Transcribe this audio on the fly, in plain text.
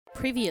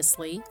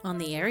Previously on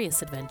the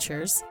Arius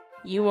Adventures.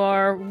 You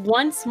are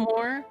once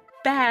more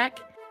back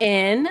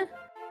in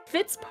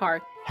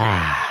Fitzpark.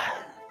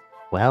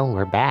 Well,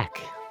 we're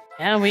back.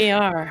 Yeah, we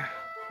are.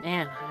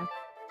 Man, I'm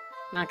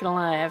not gonna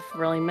lie, I've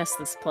really missed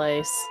this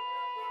place.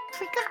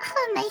 Forgot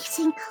how nice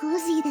and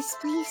cozy this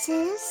place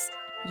is.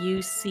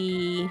 You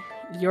see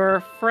your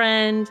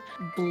friend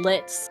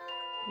Blitz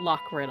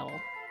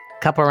Lockriddle.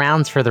 Couple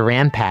rounds for the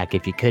Ram Pack,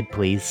 if you could,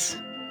 please.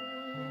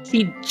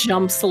 He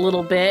jumps a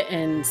little bit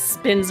and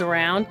spins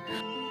around.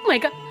 Oh my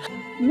god,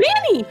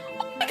 Manny!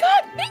 Oh my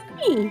god,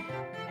 Manny!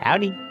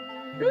 Howdy.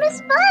 Miss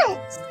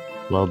Butts!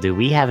 Well, do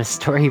we have a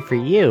story for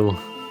you?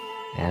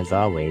 As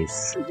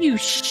always. You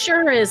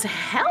sure as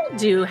hell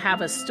do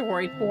have a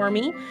story for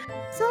me.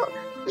 So,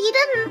 we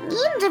didn't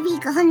mean to be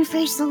gone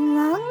for so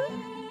long.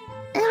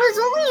 It was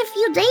only a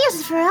few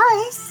days for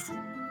us.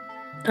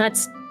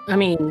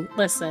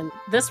 Listen,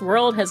 this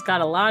world has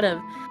got a lot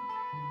of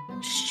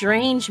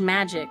strange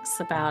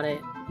magics about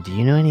it. Do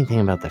you know anything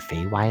about the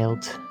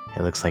Feywild?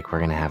 It looks like we're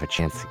gonna have a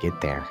chance to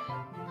get there.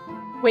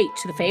 Wait,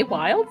 to the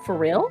Feywild? For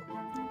real?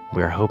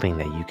 We're hoping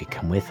that you could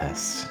come with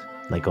us,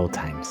 like old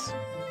times.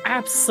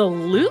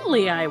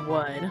 Absolutely I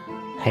would.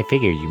 I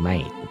figured you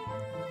might.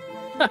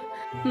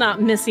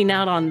 Not missing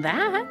out on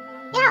that.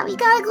 Yeah, we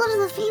gotta go to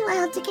the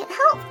Feywild to get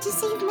help to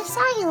save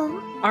Messiah.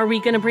 Are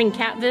we gonna bring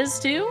Cat Viz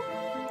too?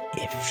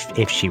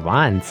 If she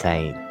wants,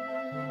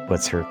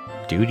 what's her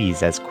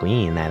duties as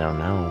queen? I don't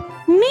know.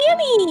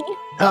 Manny!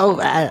 Oh,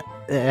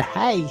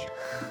 hi.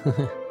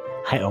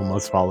 I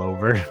almost fall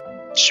over.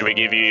 Should we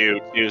give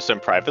you some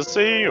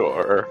privacy,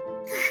 or?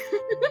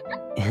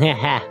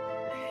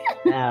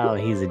 Oh,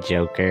 he's a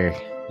joker,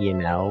 you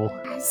know.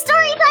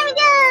 Story time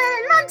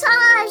again!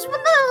 Montage!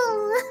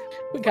 Woohoo!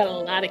 We got a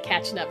lot of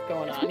catching up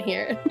going on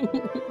here.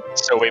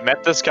 So we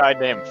met this guy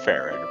named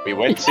Farron. We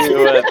went to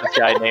this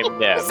guy named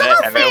Nim,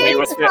 and then we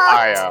went to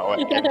Io,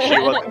 and she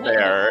wasn't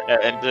there,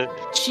 and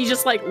She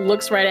just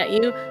looks right at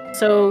you.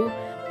 So,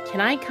 can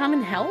I come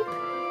and help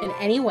in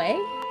any way?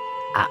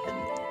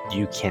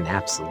 You can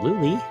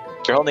absolutely.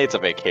 girl needs a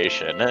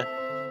vacation.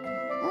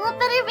 What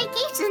better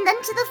vacation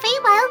than to the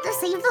Feywild to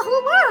save the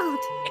whole world?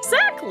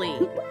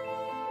 Exactly.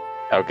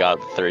 Oh god,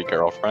 3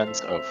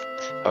 girlfriends?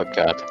 Oh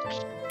god.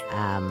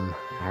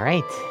 All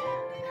right.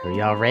 Are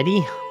y'all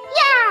ready?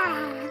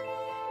 Yeah!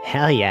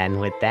 Hell yeah,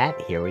 and with that,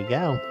 here we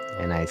go.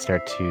 And I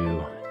start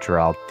to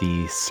draw out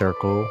the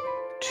circle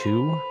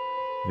to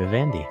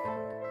Vivendi.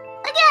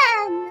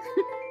 Again!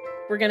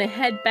 We're gonna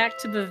head back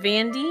to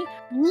Vivendi.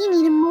 We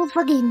need a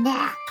motherfucking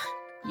nap.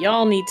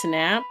 Y'all need to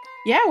nap.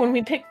 Yeah, when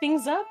we pick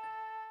things up,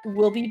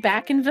 we'll be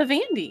back in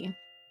Vivendi.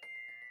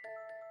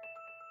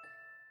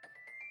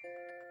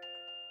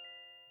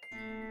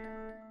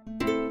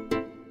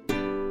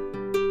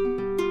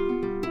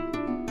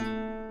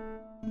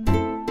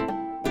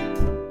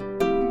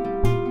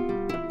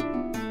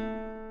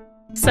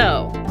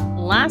 So,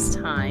 last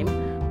time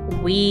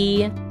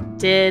we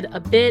did a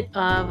bit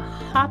of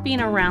hopping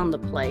around the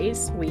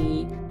place.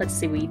 We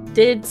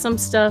did some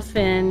stuff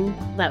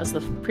that was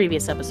the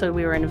previous episode.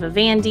 We were in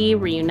Vivendi,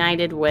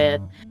 reunited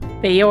with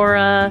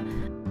Bayora,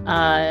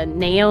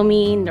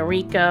 Naomi,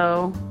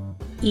 Noriko,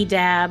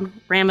 Edab,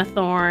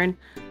 Ramathorn,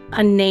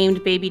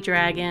 unnamed baby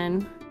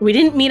dragon. We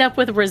didn't meet up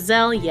with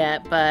Roselle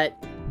yet, but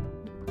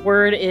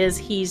word is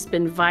he's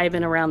been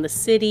vibing around the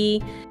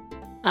city.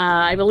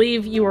 I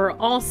believe you were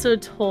also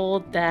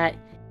told that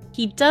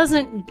he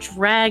doesn't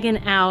dragon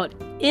out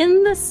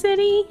in the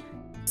city,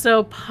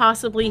 so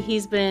possibly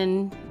he's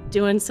been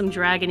doing some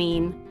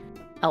dragoning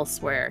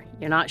elsewhere.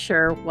 You're not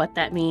sure what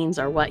that means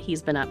or what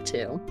he's been up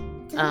to.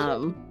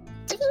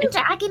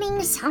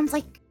 Dragoning sounds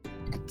like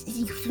a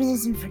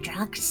euphemism for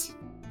drugs.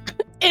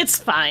 It's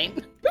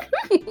fine.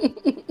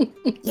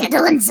 You're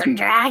doing some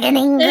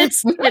dragoning.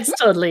 It's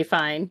totally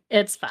fine.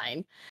 It's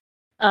fine.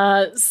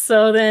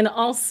 So then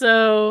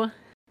also,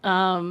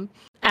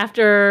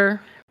 after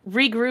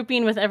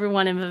regrouping with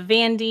everyone in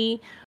Vivendi,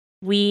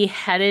 we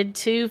headed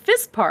to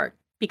Fitzpark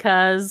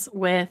because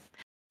with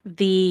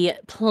the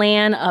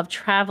plan of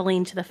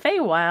traveling to the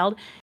Feywild,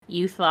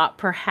 you thought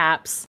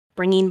perhaps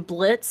bringing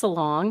Blitz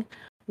along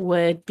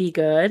would be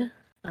good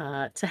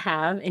to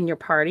have in your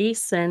party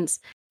since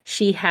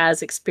she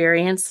has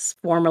experience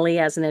formerly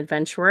as an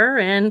adventurer,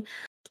 and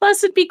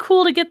plus it'd be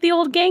cool to get the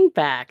old gang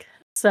back.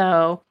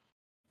 So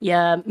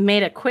you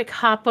made a quick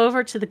hop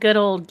over to the good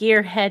old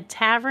Gearhead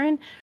Tavern,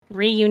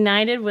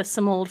 reunited with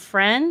some old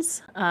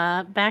friends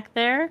back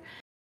there.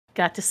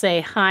 Got to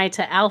say hi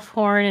to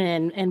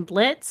Alfhorn and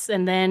Blitz,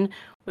 and then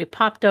we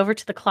popped over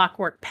to the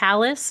Clockwork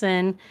Palace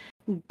and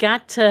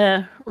got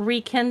to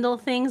rekindle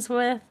things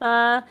with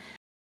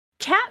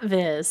Cat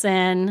Viz.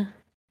 And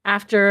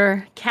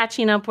after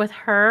catching up with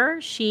her,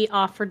 she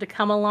offered to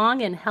come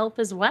along and help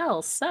as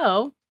well.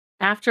 So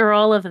after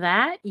all of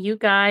that, you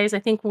guys, I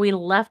think we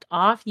left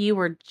off, you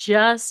were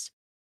just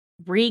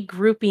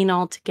regrouping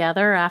all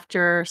together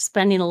after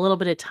spending a little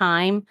bit of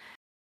time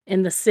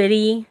in the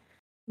city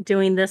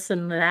doing this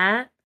and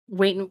that.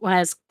 waiting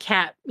as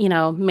Kat,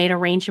 made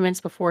arrangements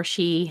before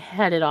she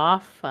headed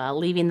off,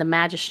 leaving the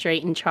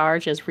magistrate in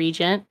charge as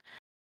regent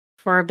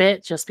for a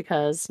bit, just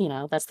because,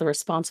 that's the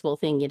responsible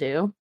thing you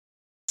do.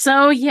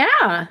 So,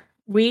 yeah,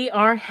 we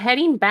are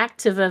heading back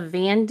to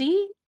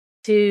Vivendi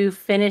to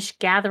finish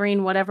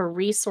gathering whatever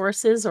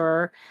resources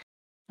or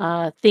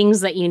things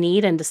that you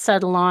need and to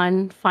settle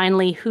on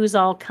finally who's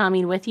all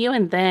coming with you.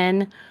 And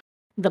then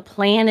the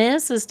plan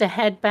is to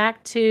head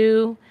back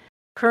to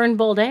Kern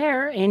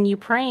Boldair in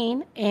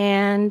Ukraine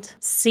and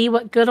see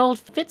what good old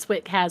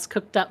Fitzwick has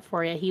cooked up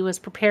for you. He was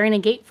preparing a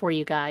gate for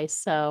you guys,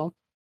 so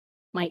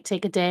might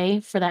take a day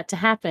for that to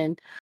happen.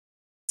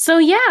 So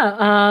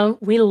yeah,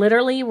 we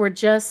literally were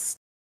just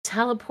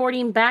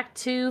teleporting back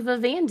to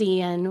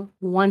Vivendi, and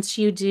once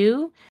you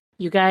do,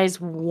 you guys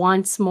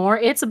once more,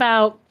 it's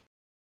about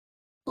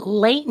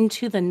late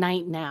into the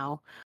night now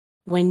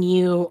when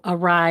you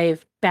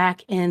arrive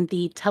back in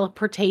the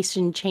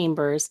teleportation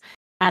chambers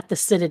at the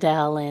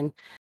Citadel, and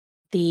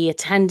the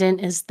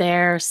attendant is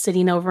there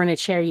sitting over in a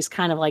chair. He's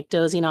kind of like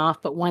dozing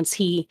off, but once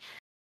he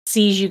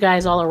sees you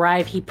guys all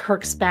arrive, he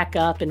perks back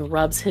up and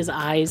rubs his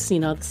eyes,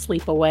 the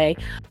sleep away.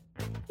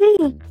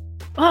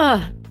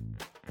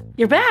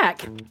 You're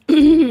back.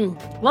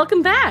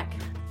 Welcome back.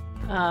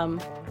 You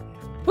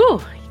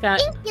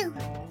got Thank you.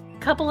 a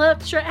couple of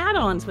extra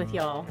add-ons with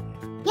y'all.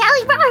 Yeah,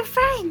 we brought our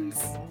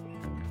friends.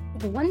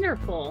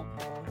 Wonderful.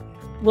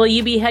 Will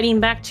you be heading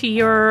back to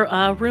your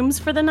rooms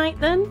for the night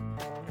then?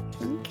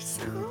 Think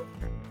so.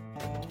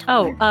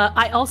 Oh,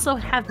 I also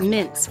have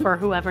mints for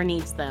whoever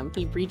needs them.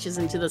 He reaches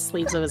into the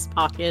sleeves of his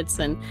pockets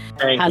and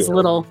has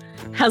little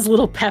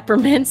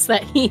peppermints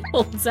that he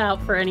holds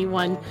out for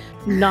anyone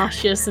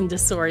nauseous and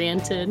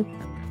disoriented.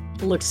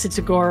 Looks to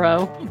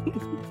Tagoro.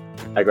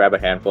 I grab a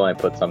handful and I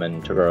put some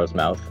in Tagoro's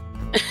mouth.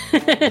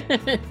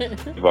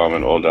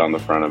 Vomit all down the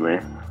front of me.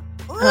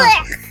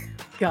 Ugh.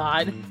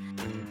 God.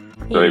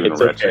 Not even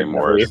It's retching okay,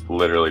 anymore. Emily. It's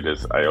literally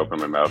just I open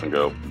my mouth and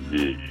go.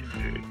 "Bleh."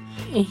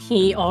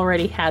 He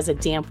already has a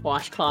damp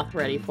washcloth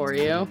ready for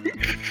you.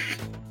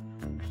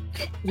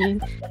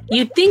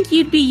 You'd think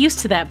you'd be used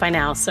to that by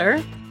now,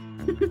 sir.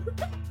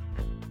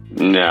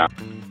 Nah.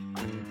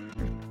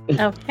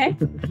 Okay.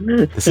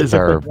 This is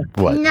our,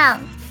 what, No.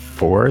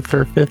 4th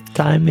or 5th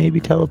time maybe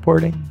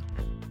teleporting?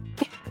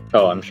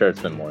 Oh, I'm sure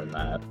it's been more than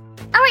that.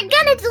 And we're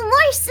gonna do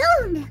more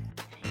soon.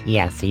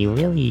 Yeah, so you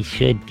really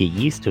should get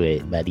used to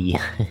it, buddy.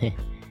 I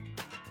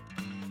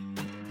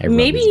rub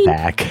Maybe- his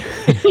back.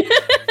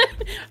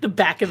 The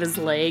back of his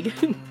leg.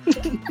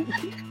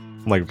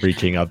 Like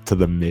reaching up to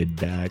the mid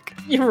back.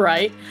 You're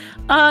right.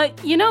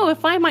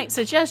 If I might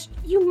suggest,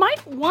 you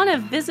might want to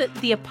visit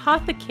the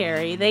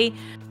apothecary. They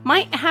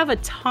might have a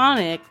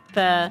tonic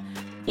to,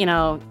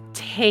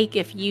 take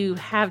if you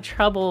have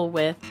trouble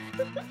with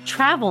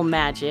travel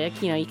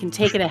magic. You can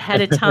take it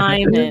ahead of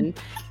time and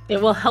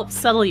it will help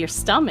settle your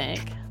stomach.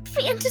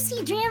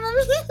 Fantasy drama.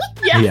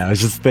 Yeah, I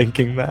was just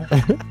thinking that.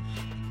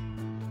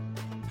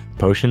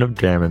 Potion of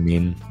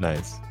Dramamine.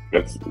 Nice.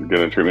 That's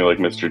gonna treat me like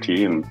Mr.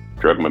 T and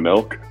drug my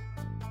milk.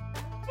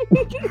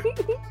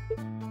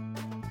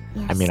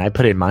 I mean, I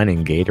put in mine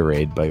in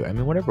Gatorade, but I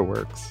mean, whatever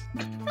works.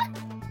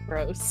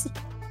 Gross.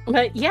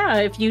 But yeah,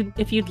 if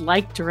you'd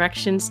like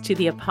directions to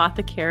the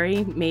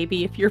apothecary,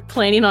 maybe if you're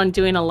planning on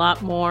doing a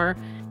lot more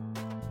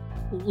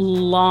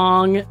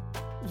long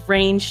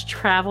range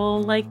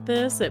travel like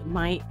this, it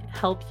might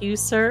help you,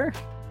 sir.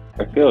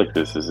 I feel like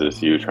this is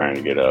just you trying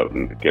to get out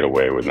and get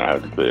away with not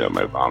having to clean up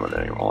my vomit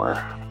anymore.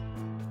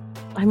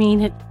 I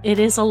mean, it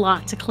is a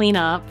lot to clean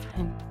up,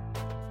 and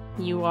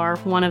you are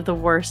one of the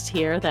worst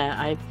here that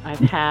I've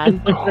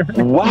had.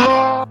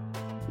 Wow!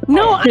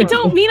 No, I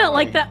don't mean it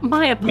like that.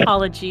 My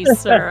apologies,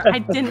 sir. I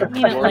didn't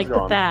mean it Laura's like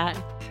gone. that.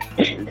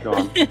 He's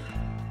gone.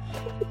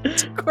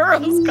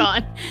 Squirrel's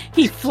gone.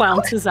 He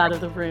flounces out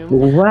of the room.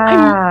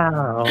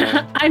 Wow!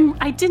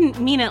 I didn't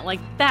mean it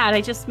like that.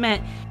 I just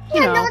meant,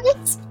 Yeah, no,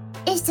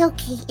 it's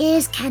okay. It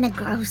is kind of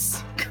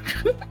gross.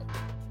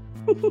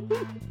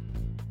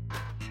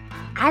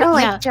 I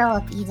don't Yeah. like throw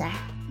up either.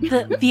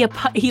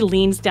 he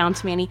leans down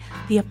to Manny.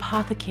 The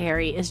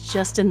apothecary is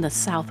just in the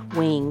south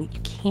wing. You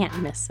can't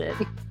miss it.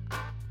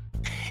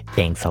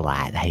 Thanks a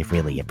lot. I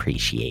really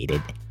appreciate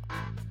it.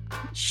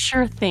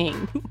 Sure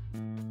thing.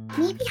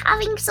 Maybe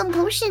having some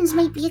potions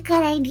might be a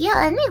good idea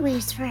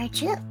anyways for our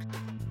trip.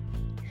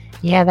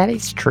 Yeah, that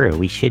is true.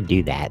 We should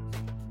do that.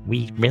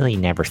 We really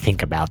never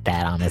think about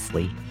that,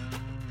 honestly.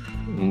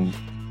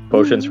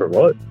 Potions for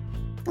what?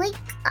 Like,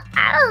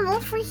 I don't know,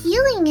 for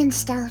healing and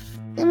stuff.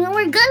 I mean,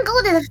 we're gonna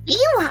go to the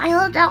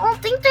Feywild. I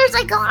don't think there's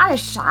like a lot of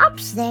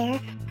shops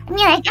there. I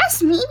mean, I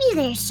guess maybe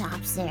there's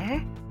shops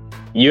there.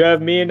 You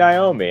have me and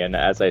Naomi, and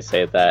as I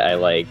say that, I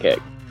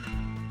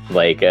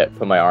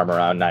put my arm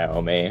around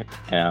Naomi,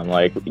 and I'm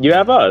like, you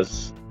have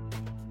us.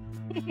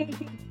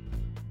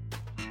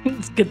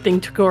 It's a good thing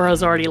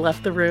Tagoro's already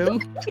left the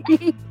room.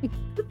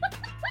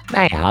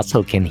 I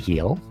also can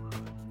heal.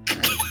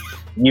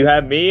 You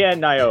have me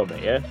and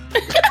Naomi.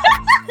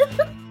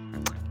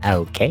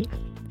 Okay.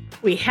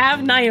 We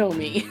have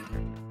Naomi.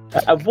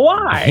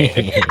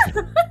 Why?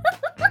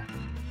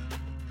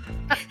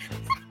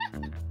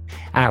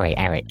 All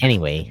right.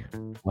 Anyway,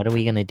 what are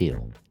we gonna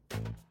do?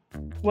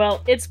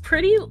 Well, it's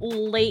pretty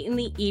late in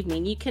the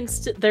evening. You can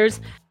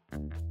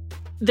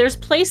there's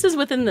places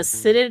within the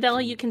Citadel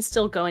you can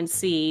still go and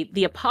see.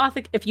 The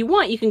if you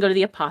want, you can go to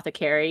the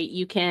apothecary.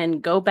 You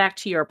can go back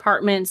to your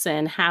apartments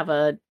and have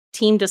a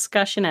team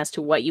discussion as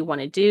to what you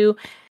want to do.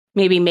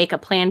 Maybe make a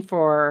plan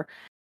for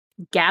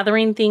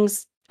gathering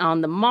things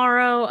on the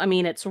morrow. I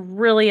mean, it's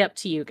really up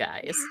to you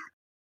guys.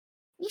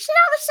 You should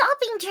have a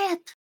shopping trip.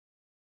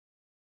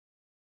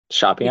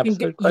 Shopping You can episode?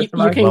 go- you- Question you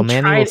mark? can- Well,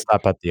 Manny try will to-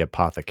 stop at the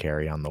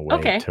apothecary on the way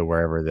Okay. to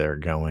wherever they're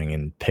going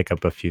and pick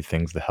up a few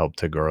things to help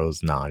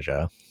Tagoro's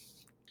nausea.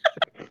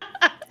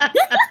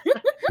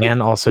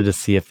 And also to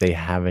see if they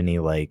have any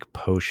like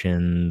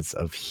potions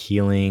of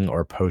healing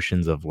or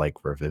potions of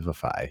like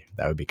revivify.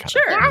 That would be kind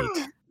Sure. of Yeah.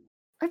 neat.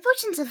 Or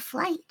potions of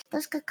flight.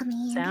 Those could come in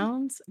handy.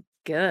 Sounds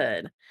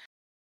good.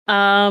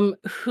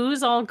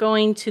 Who's all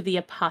going to the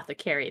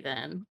apothecary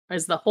then?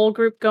 Is the whole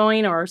group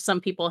going, or are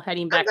some people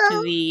heading back to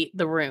go.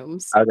 the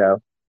rooms? I'll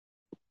go.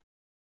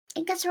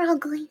 I guess we're all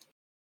going.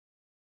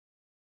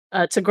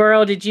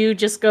 Tagoro, did you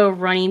just go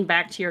running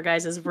back to your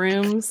guys'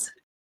 rooms?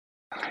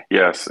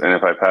 Yes, and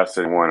if I passed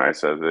anyone, I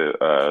said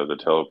that the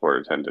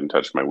teleport attendant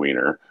touched my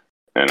wiener,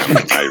 and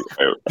I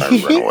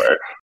run away.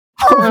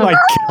 Oh my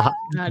God.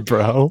 god,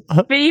 bro.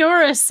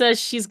 Fiora says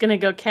she's gonna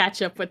go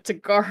catch up with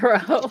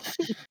Tagoro.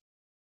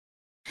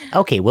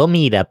 Okay, we'll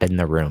meet up in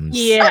the rooms.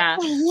 Yeah.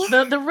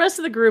 Okay. The rest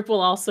of the group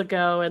will also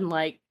go and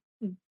like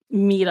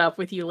meet up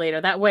with you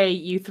later. That way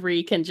you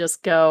three can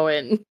just go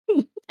and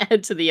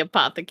head to the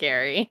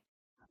apothecary.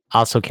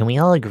 Also, can we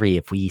all agree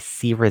if we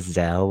see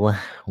Rizal,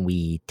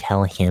 we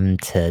tell him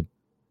to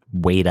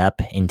wait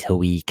up until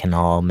we can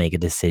all make a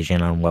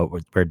decision on what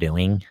we're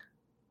doing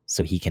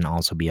so he can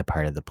also be a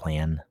part of the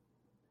plan?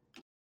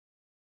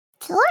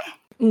 Sure.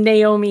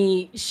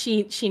 Naomi,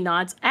 she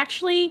nods.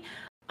 Actually,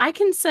 I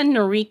can send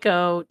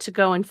Noriko to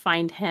go and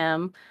find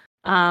him.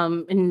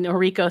 And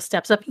Noriko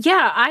steps up.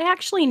 Yeah, I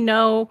actually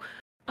know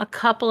a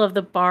couple of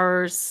the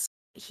bars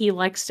he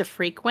likes to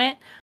frequent.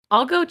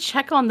 I'll go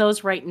check on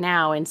those right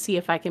now and see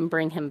if I can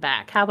bring him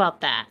back. How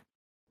about that?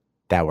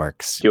 That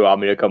works. Do you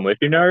want me to come with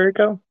you,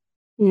 Nariko?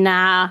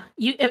 Nah,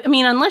 I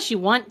mean, unless you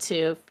want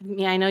to.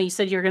 Yeah, I know you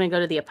said you're going to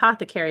go to the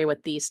apothecary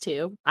with these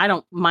two. I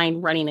don't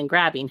mind running and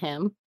grabbing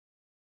him.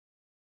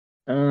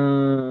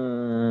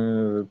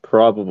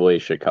 Probably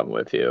should come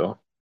with you.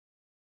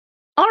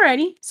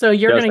 Alrighty, so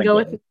you're Just going to go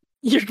thinking.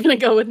 you're going to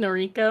go with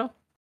Noriko.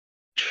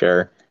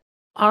 Sure.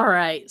 All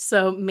right,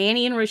 so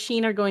Manny and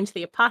Roshin are going to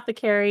the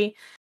apothecary.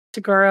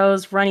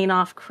 Tagoro's running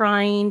off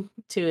crying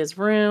to his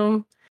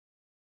room.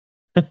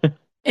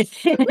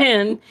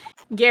 And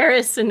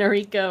Garrus and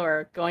Noriko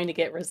are going to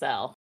get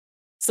Rizal.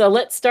 So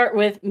let's start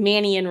with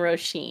Manny and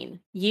Roshin.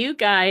 You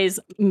guys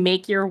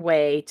make your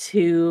way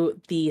to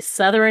the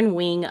southern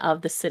wing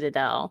of the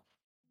Citadel.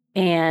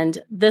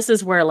 And this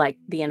is where like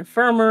the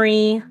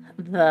infirmary,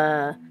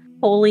 the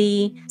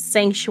holy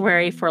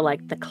sanctuary for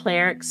like the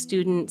cleric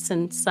students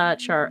and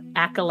such, our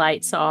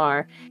acolytes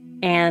are,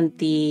 and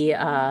the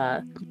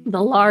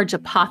large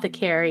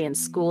apothecary and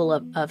school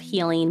of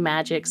healing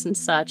magics and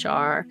such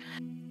are.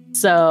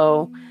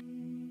 So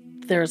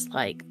there's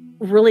like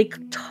really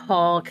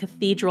tall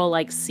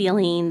cathedral-like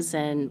ceilings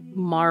and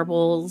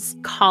marbles,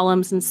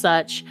 columns and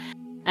such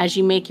as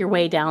you make your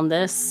way down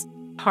this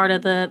part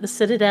of the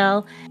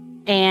Citadel.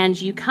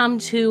 And you come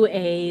to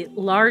a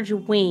large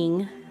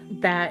wing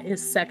that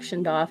is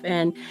sectioned off.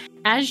 And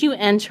as you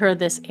enter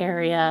this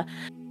area,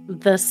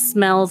 the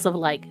smells of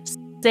like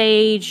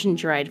sage and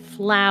dried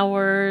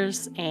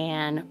flowers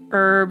and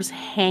herbs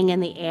hang in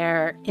the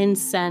air,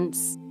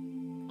 incense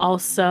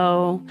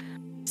also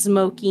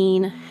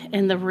smoking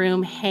in the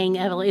room hang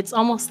heavily. It's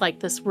almost like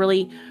this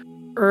really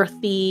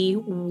earthy,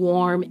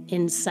 warm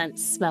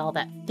incense smell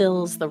that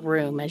fills the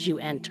room as you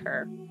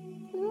enter.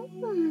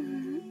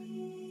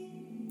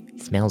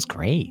 Smells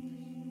great.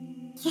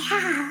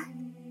 Yeah.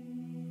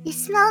 It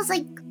smells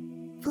like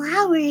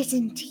flowers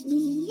and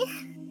tea.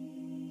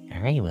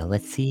 All right, well,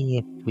 let's see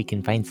if we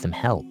can find some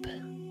help.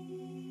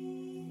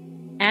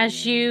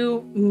 As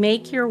you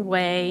make your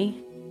way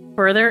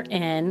further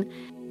in,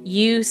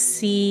 you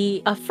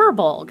see a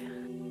Furbolg.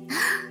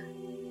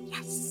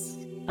 Yes.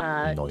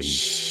 Nice.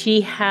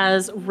 She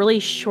has really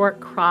short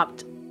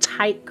cropped,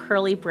 tight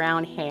curly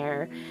brown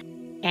hair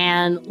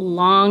and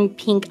long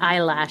pink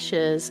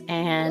eyelashes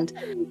and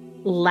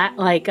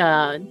light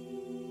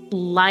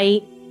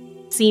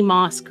sea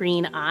moss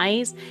green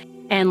eyes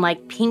and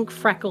like pink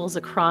freckles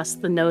across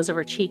the nose of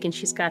her cheek. And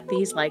she's got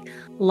these like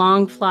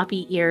long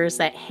floppy ears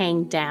that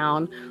hang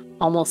down,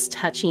 almost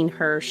touching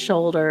her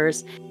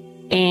shoulders.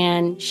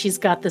 And she's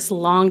got this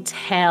long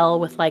tail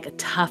with like a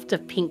tuft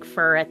of pink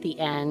fur at the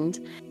end.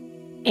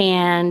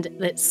 And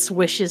it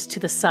swishes to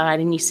the side.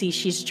 And you see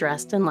she's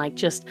dressed in like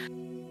just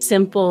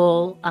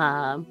simple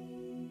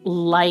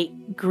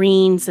light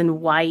greens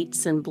and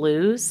whites and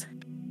blues.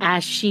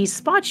 As she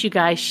spots you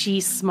guys, she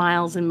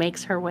smiles and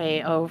makes her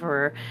way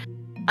over.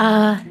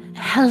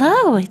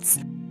 Hello, it's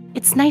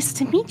nice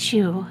to meet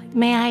you.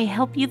 May I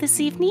help you this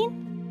evening?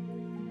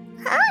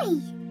 Hi.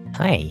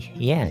 Hi,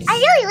 yes. I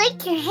really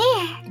like your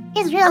hair.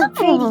 It's real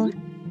pretty.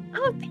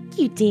 Oh, thank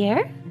you,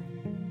 dear.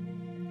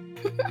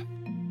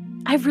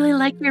 I really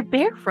like your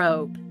bear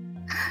robe.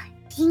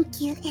 Thank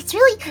you. It's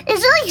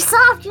really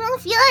soft. You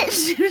don't feel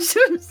it? It's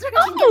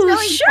Oh,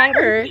 really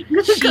sure.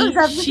 It goes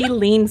up. She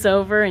leans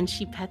over and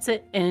she pets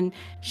it, and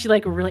she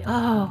like really.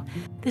 Oh,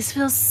 this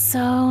feels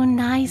so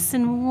nice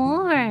and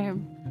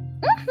warm.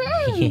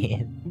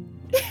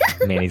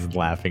 Manny's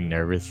laughing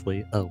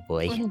nervously. Oh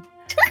boy.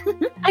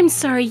 I'm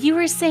sorry, you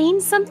were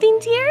saying something,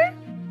 dear?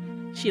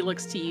 She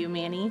looks to you,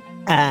 Manny.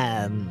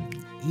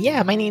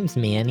 Yeah, my name's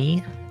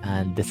Manny.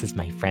 This is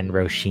my friend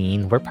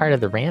Roisin. We're part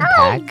of the Ram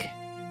Hi. Pack.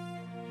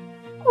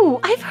 Oh,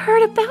 I've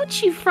heard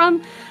about you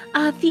from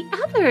the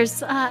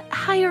others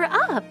higher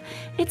up.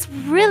 It's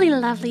really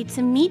lovely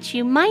to meet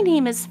you. My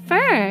name is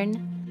Fern.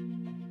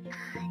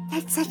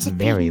 That's such a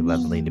Very pretty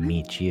lovely to name.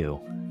 meet you.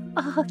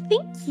 Oh,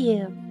 thank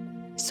you.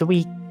 So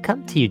we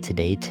come to you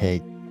today to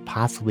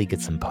possibly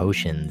get some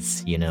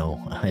potions,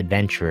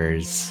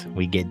 adventurers.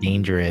 We get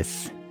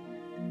dangerous.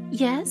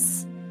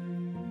 Yes?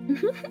 We're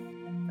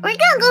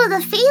gonna go to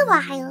the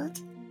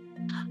Feywild.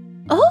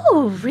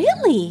 Oh,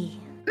 really?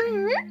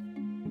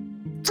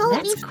 So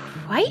That's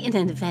quite an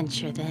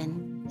adventure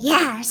then.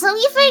 yeah, so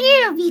we figured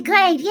it would be a good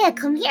idea to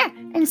come here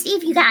and see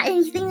if you got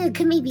anything that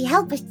could maybe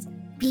help us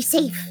be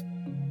safe.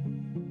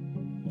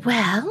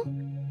 Well,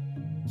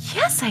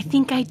 yes, I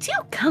think I do.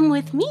 Come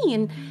with me.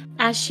 And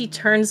as she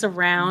turns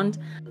around,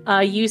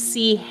 you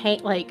see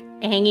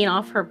hanging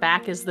off her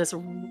back is this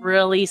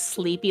really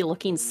sleepy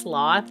looking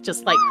sloth,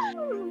 just like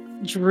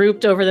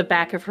drooped over the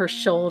back of her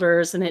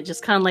shoulders, and it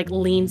just kind of like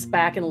leans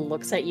back and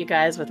looks at you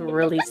guys with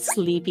really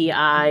sleepy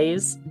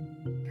eyes.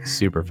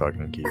 Super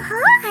fucking cute.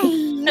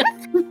 Hi.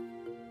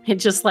 It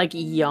just like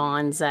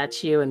yawns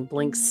at you and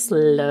blinks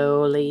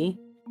slowly.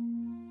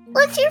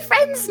 What's your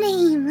friend's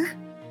name?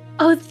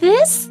 Oh,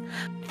 this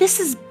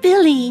is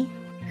Billy.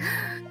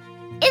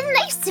 It's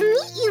nice to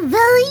meet you,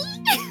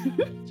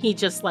 Billy. He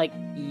just like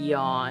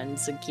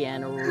yawns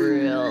again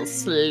real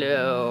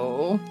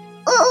slow.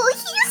 Oh,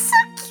 he's so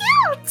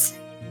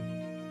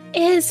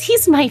cute.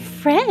 He's my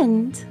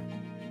friend.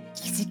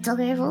 He's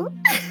adorable.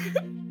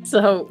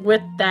 So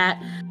with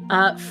that,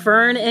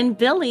 Fern and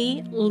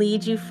Billy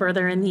lead you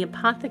further in the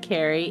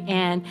apothecary,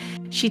 and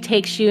she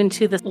takes you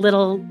into this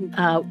little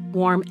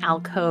warm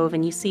alcove,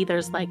 and you see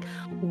there's like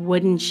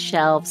wooden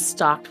shelves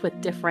stocked with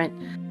different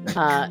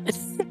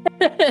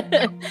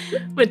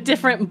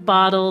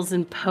bottles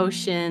and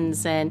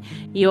potions, and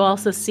you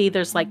also see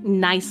there's like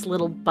nice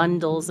little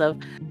bundles of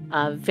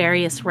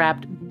various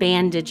wrapped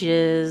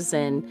bandages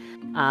and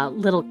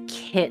little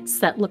kits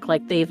that look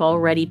like they've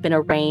already been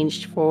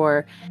arranged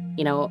for,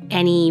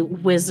 any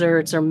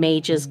wizards or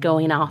mages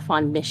going off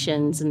on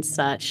missions and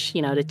such,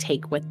 to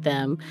take with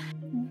them.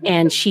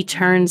 And she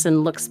turns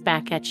and looks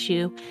back at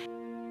you.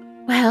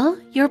 Well,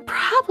 you're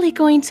probably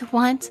going to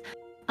want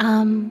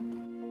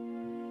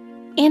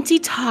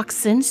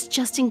antitoxins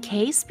just in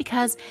case,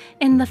 because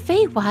in the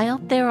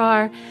Feywild there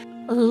are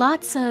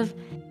lots of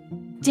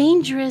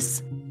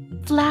dangerous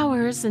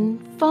flowers and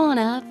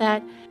fauna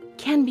that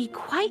can be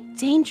quite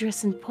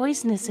dangerous and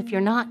poisonous if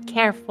you're not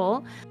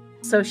careful.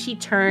 So she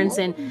turns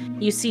and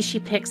you see she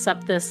picks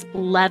up this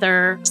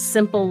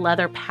simple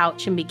leather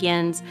pouch and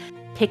begins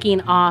picking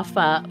off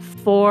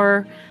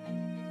 4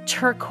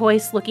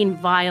 turquoise-looking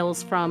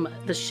vials from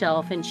the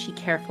shelf, and she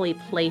carefully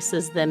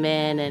places them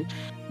in, and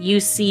you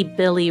see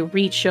Billy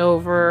reach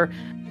over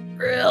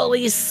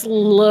really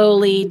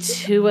slowly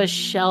to a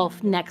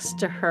shelf next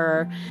to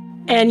her.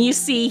 And you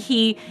see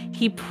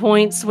he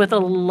points with a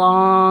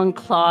long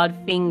clawed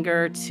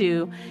finger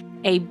to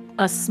a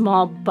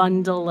small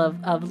bundle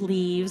of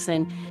leaves,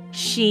 and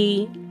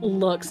she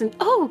looks and,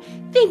 oh,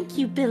 thank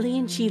you, Billy.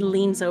 And she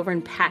leans over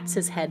and pats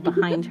his head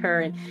behind her,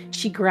 and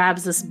she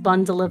grabs this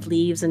bundle of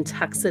leaves and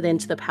tucks it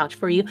into the pouch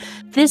for you.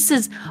 This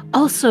is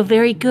also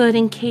very good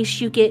in case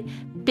you get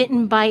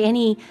bitten by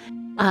any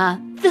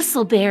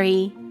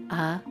thistleberry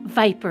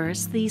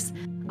vipers. These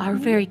are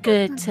very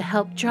good to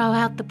help draw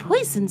out the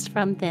poisons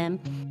from them.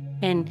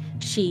 And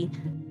she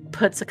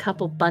puts a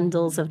couple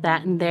bundles of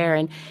that in there,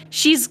 and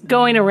she's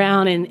going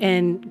around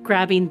and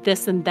grabbing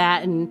this and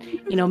that, and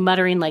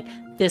muttering like,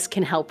 this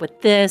can help with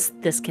this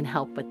can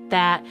help with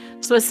that.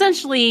 So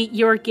essentially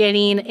you're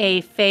getting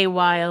a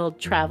Feywild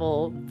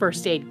travel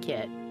first aid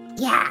kit.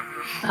 Yeah.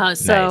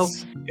 So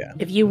Nice. Yeah.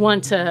 if you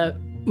want to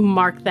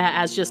mark that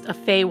as just a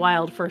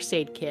Feywild first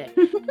aid kit.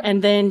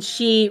 And then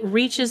she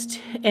reaches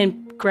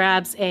and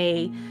grabs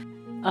a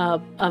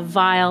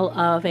vial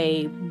of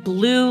a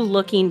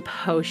blue-looking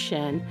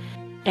potion,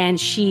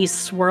 and she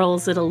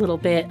swirls it a little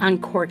bit,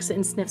 uncorks it,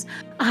 and sniffs.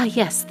 Ah,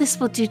 yes, this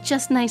will do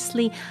just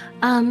nicely.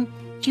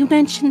 You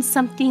mentioned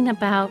something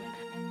about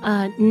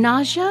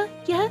nausea,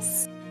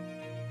 yes?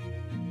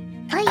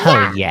 Oh,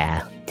 yeah. Oh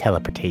yeah.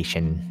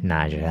 teleportation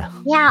nausea.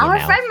 Yeah, you our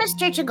know. friend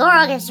Mr.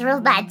 Chigoro gets real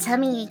bad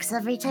tummy aches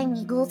every time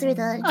you go through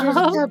the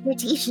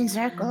teleportation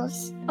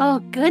circles. Oh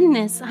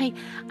goodness, I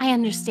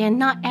understand.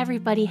 Not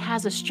everybody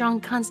has a strong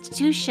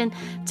constitution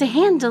to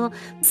handle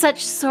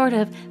such sort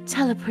of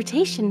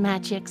teleportation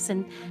magics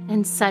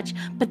and such.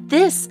 But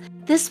this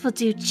will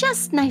do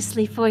just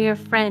nicely for your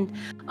friend.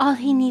 All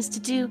he needs to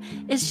do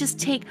is just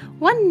take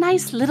one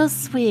nice little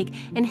swig,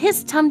 and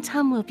his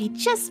tum-tum will be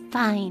just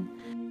fine.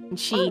 And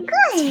she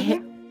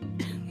Good.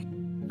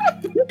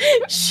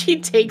 she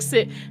takes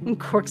it and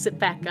corks it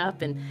back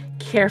up and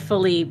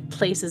carefully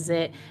places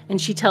it, and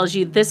she tells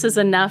you this is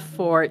enough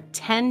for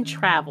 10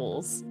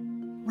 travels.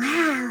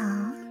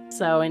 Wow.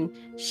 So, and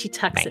she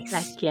tucks it Nice.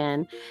 back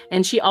in,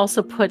 and she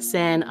also puts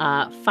in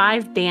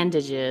 5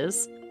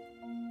 bandages,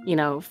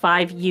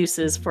 5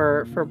 uses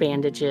for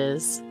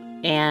bandages,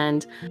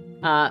 and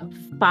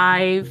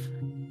 5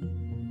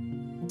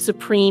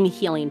 supreme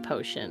healing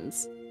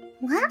potions.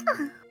 Wow.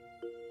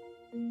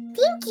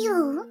 Thank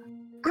you.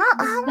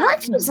 How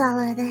much is all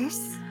of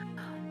this?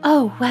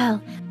 Oh,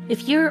 well,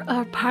 if you're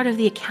a part of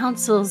the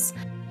council's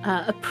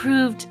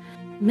approved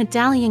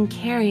medallion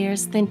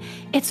carriers, then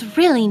it's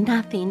really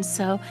nothing.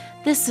 So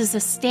this is a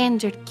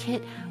standard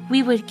kit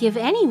we would give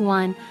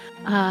anyone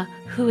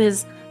who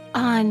is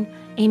on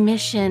a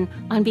mission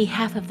on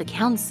behalf of the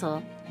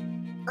council.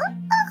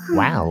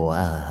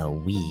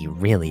 Wow, we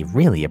really,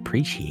 really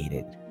appreciate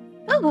it.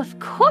 Oh, of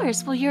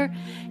course. Well, you're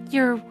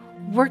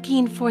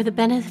working for the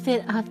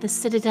benefit of the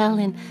Citadel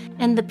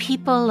and the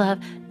people of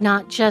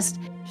not just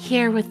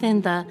here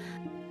within the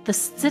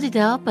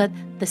Citadel, but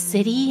the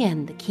city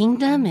and the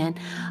kingdom and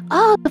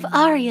all of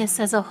Arius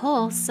as a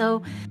whole.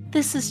 So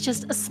this is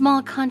just a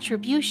small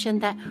contribution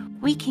that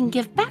we can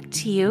give back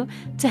to you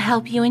to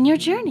help you in your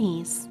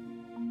journeys.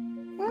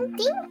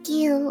 Thank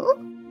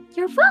you.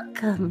 You're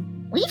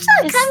welcome. We should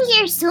have It's- come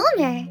here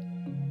sooner.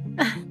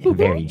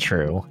 Very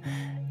true.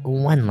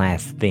 One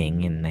last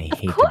thing, and I Of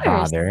hate course. to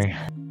bother.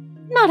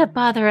 Not a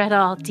bother at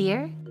all,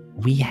 dear.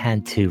 We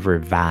had to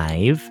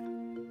revive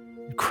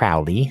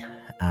Crowley,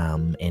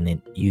 and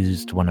it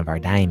used one of our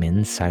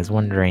diamonds. So I was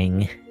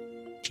wondering,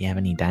 do you have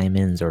any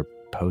diamonds or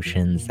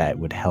potions that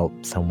would help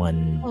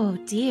someone Oh,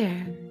 dear.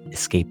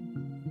 escape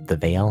the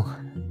veil?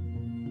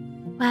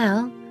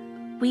 Well,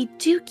 we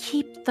do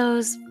keep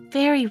those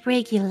very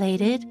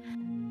regulated,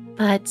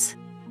 but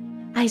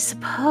I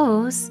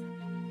suppose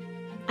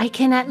I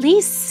can at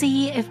least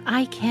see if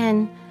I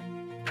can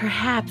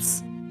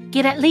perhaps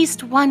get at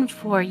least one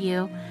for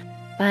you.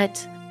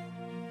 But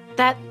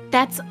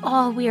that's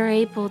all we are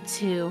able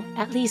to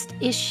at least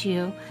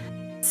issue,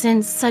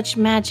 since such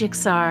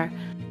magics are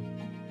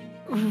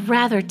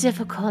rather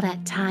difficult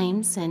at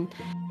times, and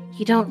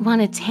you don't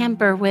want to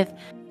tamper with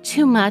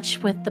too much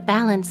with the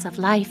balance of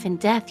life and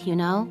death, you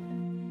know?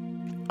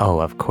 Oh,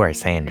 of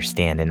course, I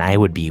understand, and I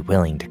would be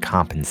willing to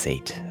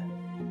compensate.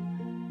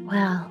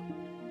 Well,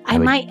 I I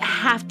would- might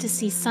have to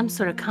see some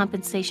sort of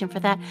compensation for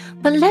that,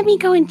 but let me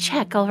go and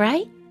check, all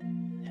right?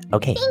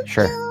 Okay, Thank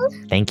sure. you.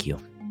 Thank you.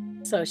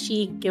 So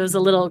she gives a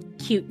little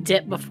cute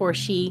dip before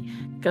she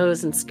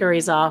goes and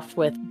scurries off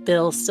with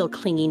Bill still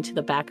clinging to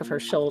the back of her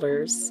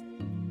shoulders.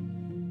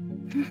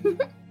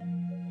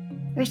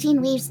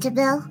 Rasheen waves to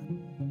Bill.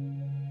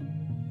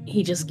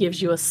 He just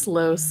gives you a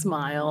slow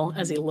smile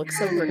as he looks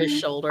over his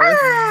shoulder.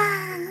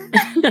 Ah.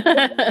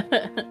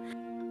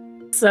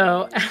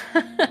 So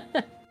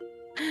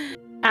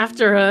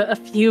after a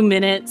few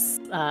minutes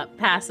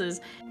passes,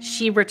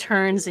 she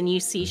returns and you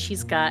see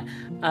she's got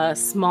a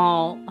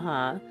small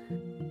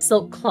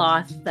silk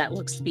cloth that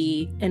looks to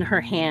be in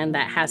her hand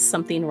that has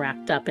something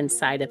wrapped up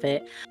inside of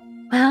it.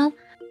 Well,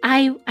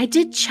 I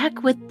did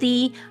check with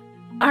the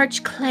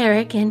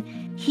Archcleric, and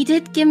he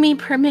did give me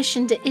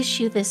permission to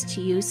issue this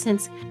to you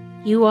since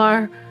you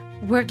are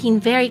working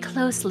very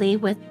closely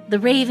with the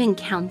Raven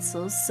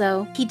Council.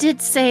 So he did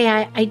say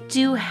I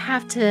do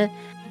have to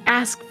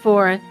ask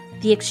for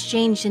the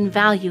exchange in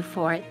value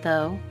for it,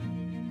 though.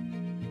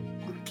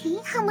 Okay,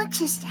 how much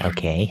is that?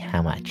 Okay,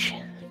 how much?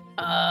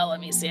 Let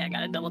me see. I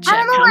gotta double check I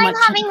don't know how why much.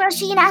 I'm having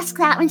Rasheen ask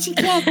that when she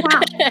can't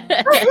count.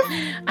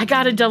 I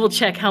gotta double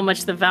check how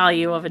much the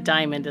value of a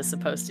diamond is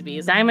supposed to be.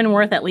 Is diamond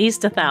worth at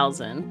least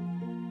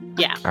 1,000?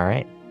 Yeah, All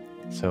right.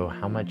 So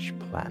how much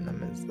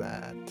platinum is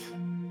that?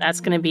 that's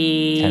gonna 10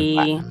 be.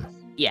 platinum.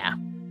 Yeah.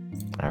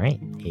 All right,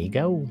 here you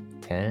go.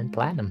 10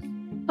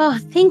 platinum. Oh,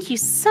 thank you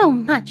so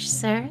much,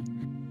 sir.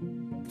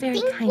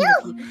 Very Thank kind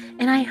of you.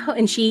 And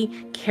and she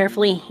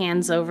carefully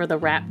hands over the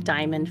wrapped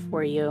diamond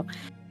for you.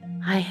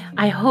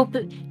 I hope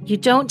that you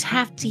don't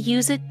have to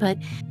use it, but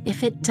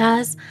if it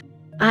does,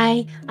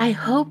 I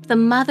hope the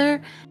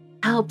mother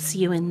helps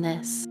you in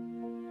this.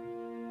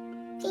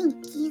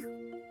 Thank you.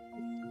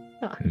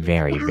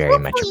 Very, very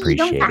much Hopefully you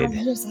don't gotta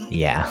appreciated. use it.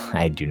 Yeah,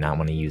 I do not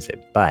want to use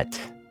it,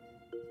 but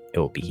it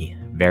will be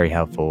very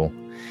helpful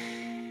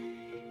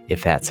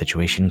if that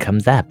situation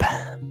comes up.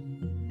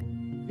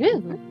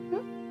 Really?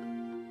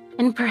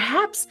 And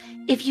perhaps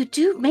if you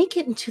do make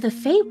it into the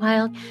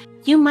Feywild,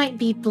 you might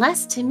be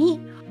blessed to meet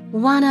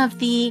one of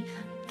the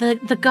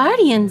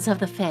guardians of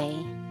the Fey.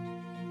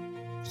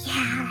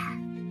 Yeah,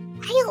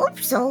 I hope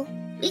so.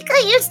 We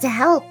could use the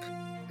help.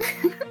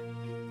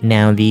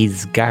 Now,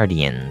 these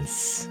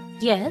guardians,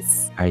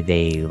 Yes. are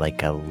they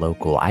like a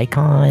local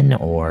icon,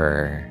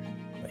 or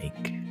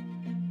like,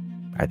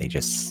 are they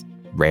just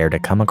rare to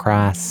come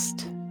across?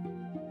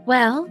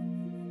 Well,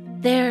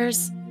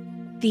 there's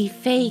the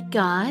Fae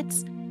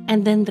gods,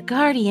 and then the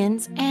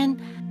guardians, and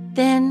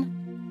then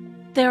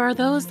there are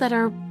those that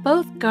are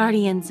both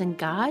guardians and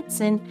gods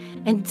and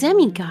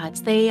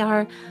demigods. They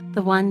are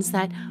the ones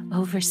that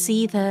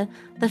oversee the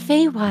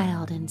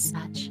Feywild and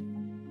such.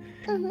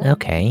 Mhm.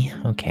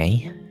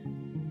 Okay.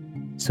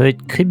 So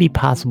it could be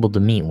possible to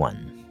meet one.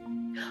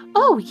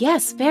 Oh,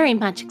 yes, very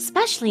much,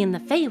 especially in the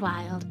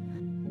Feywild.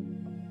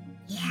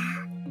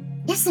 Yeah,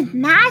 it's a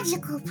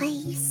magical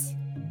place.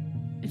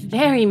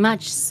 Very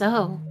much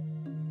so.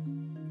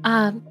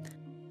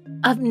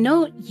 Of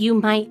note, you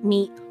might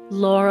meet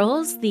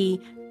Laurels, the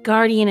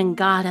guardian and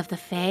god of the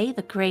Fae,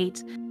 the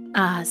great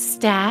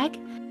stag.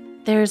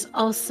 There's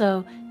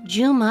also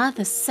Juma,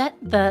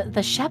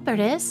 the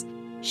shepherdess.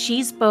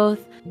 She's both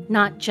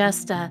not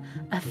just a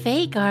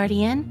Fae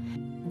guardian,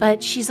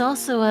 but she's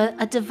also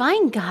a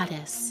divine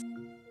goddess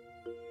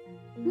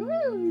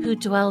Hmm. who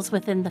dwells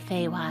within the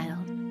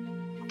Feywild.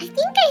 I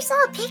think I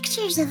saw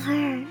pictures of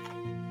her.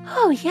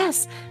 Oh,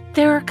 yes.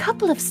 There are a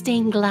couple of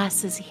stained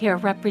glasses here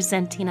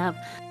representing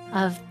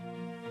of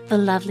the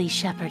lovely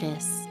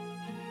shepherdess.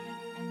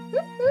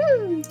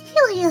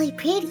 Really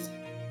pretty.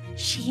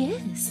 She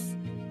is.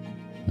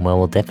 Well,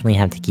 we'll definitely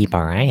have to keep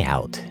our eye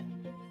out.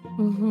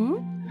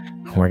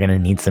 Mm-hmm. We're gonna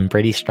need some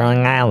pretty strong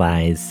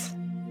allies.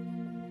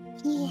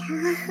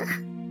 Yeah.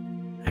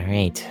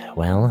 Alright,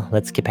 well,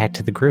 let's get back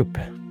to the group.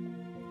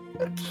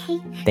 Okay.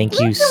 Thank you Thank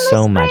you,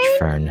 so Miss much,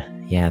 Fern.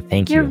 Fern. Yeah,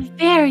 thank You're you.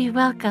 very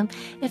welcome.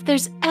 If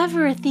there's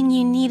ever a thing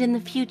you need in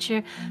the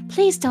future,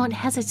 please don't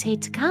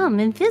hesitate to come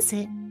and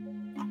visit.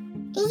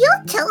 You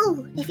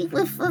too.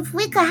 If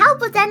we could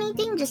help with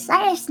anything, just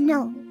let us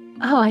know.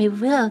 Oh, I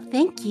will.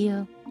 Thank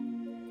you.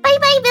 Bye,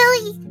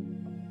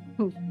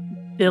 Billy.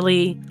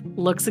 Billy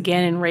looks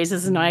again and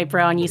raises an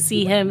eyebrow, and you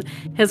see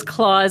his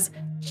claws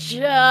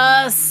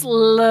just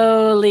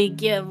slowly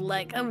give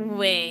like a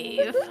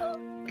wave.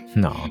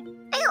 No.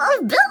 I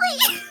love Billy.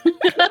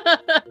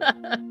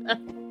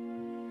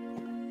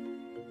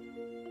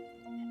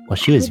 Well,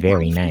 she was Good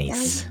very boy,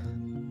 nice.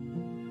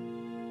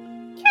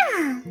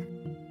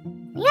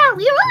 Yeah,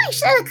 we really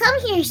should have come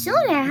here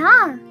sooner,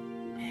 huh?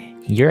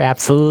 You're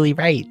absolutely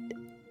right.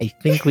 I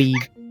think we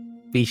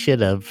should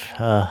have.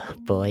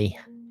 Boy.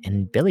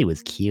 And Billy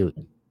was cute.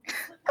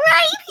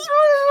 Right? He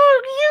was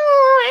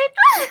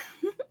so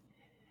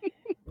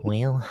cute.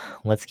 Well,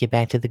 let's get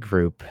back to the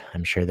group.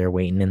 I'm sure they're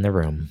waiting in the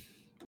room.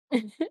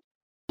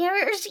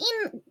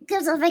 Rosine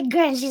gives a big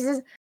grin. She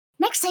says,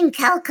 "Next time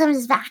Cal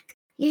comes back,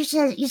 you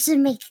should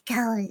make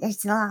Cal a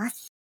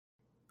sloth."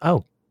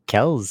 Oh,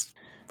 Kel's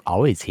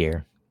always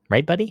here.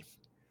 Right, buddy?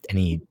 And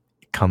he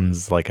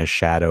comes like a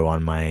shadow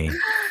on my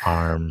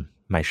arm,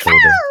 my shoulder.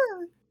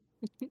 Cal!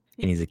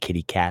 And he's a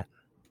kitty cat.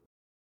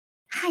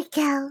 Hi,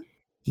 Cal.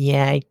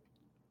 Yeah, I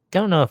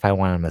don't know if I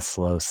want him a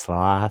slow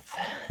sloth.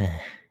 Well,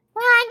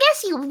 I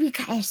guess you would be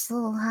kind of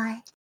slow, huh?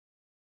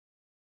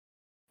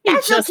 He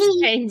That's just okay.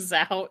 hangs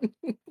out.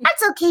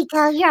 That's okay,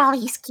 Cal. You're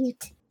always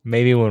cute.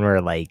 Maybe when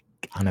we're like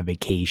on a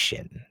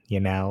vacation,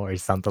 or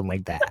something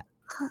like that.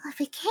 Oh, a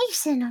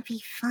vacation would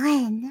be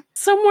fun.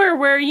 Somewhere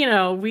where,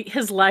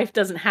 his life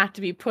doesn't have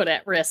to be put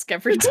at risk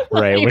every time.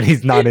 Right, when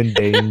he's not in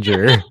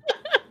danger.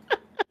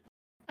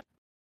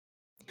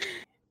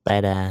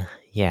 But,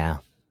 yeah.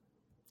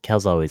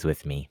 Kel's always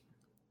with me.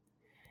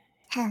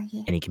 Hell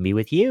yeah. And he can be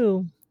with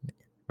you.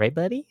 Right,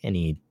 buddy? And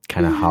he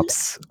kind of Mhm.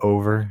 hops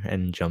over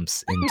and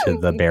jumps into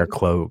the bear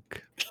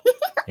cloak.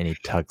 And he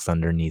tucks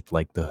underneath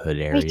like the hood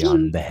area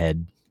on the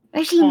head.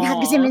 Rosine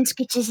hugs him Aw. and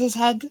scratches his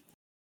head.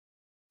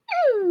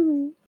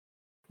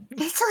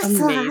 That's so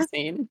soft.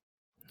 Amazing.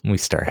 We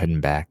start heading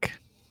back.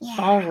 Yeah.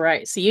 All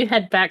right. So you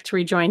head back to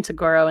rejoin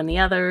Tagoro and the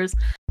others.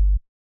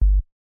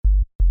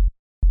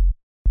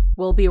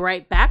 We'll be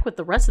right back with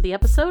the rest of the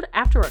episode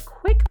after a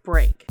quick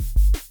break.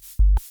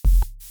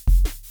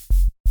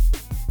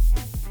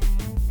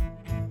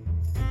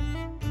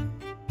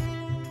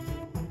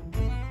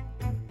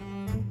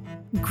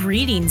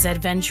 Greetings,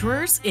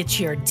 adventurers. It's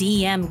your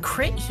DM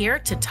Crit here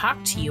to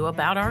talk to you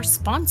about our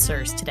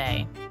sponsors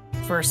today.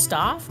 First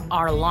off,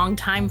 our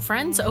longtime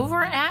friends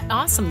over at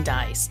Awesome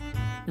Dice.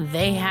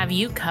 They have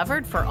you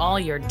covered for all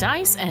your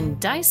dice and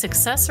dice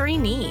accessory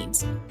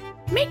needs.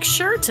 Make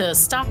sure to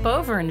stop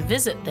over and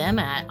visit them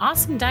at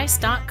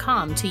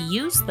awesomedice.com to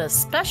use the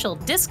special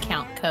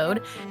discount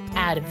code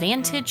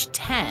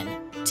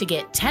ADVANTAGE10 to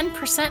get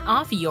 10%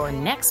 off your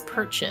next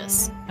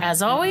purchase.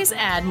 As always,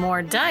 add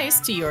more dice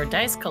to your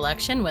dice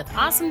collection with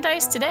Awesome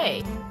Dice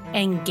today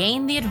and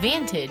gain the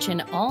advantage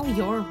in all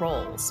your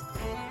rolls.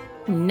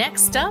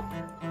 Next up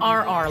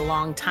are our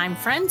longtime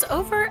friends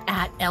over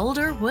at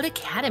Elderwood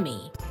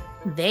Academy.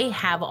 They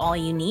have all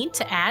you need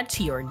to add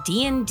to your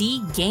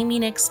D&D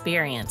gaming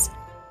experience.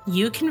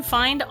 You can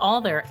find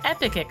all their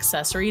epic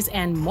accessories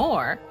and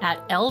more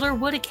at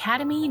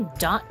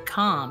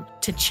elderwoodacademy.com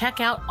to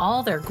check out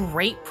all their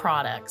great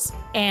products.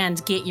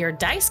 And get your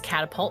dice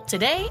catapult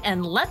today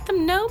and let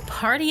them know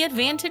Party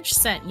Advantage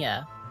sent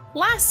ya.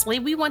 Lastly,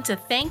 we want to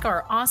thank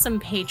our awesome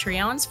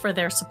Patreons for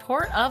their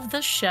support of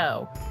the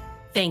show.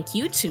 Thank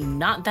you to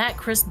Not That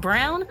Chris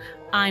Brown,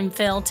 I'm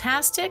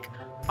Failtastic,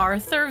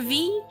 Arthur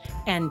V,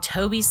 and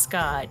Toby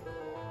Scott.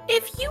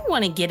 If you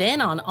want to get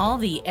in on all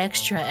the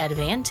extra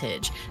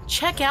advantage,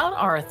 check out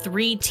our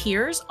 3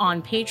 tiers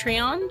on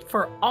Patreon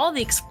for all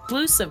the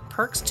exclusive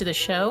perks to the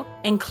show,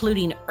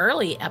 including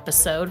early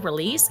episode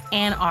release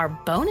and our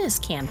bonus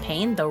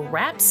campaign, The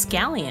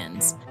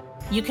Rapscallions.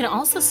 You can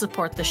also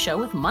support the show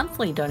with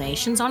monthly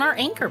donations on our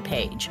Anchor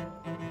page.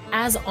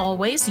 As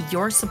always,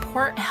 your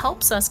support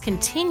helps us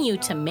continue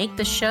to make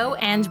the show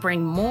and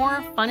bring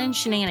more fun and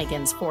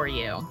shenanigans for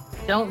you.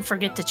 Don't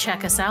forget to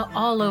check us out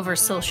all over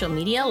social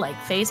media like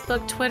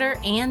Facebook, Twitter,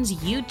 and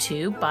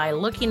YouTube by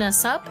looking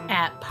us up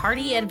at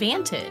Party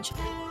Advantage.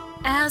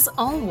 As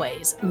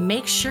always,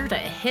 make sure to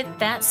hit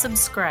that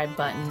subscribe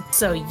button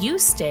so you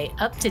stay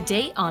up to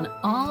date on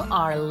all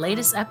our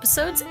latest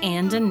episodes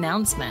and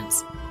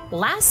announcements.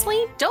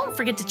 Lastly, don't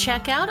forget to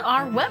check out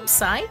our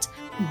website,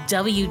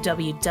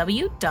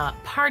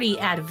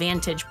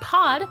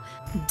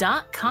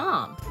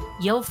 www.partyadvantagepod.com.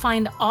 You'll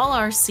find all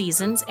our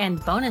seasons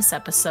and bonus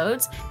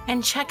episodes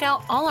and check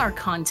out all our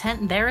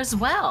content there as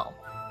well.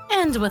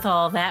 And with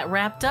all that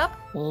wrapped up,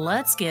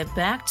 let's get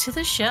back to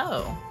the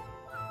show.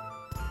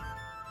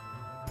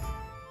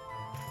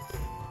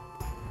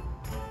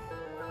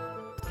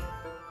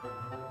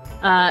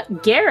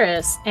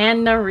 Garrus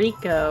and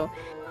Nariko,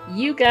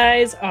 you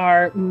guys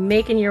are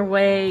making your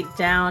way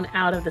down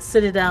out of the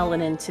Citadel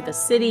and into the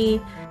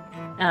city.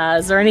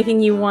 Is there anything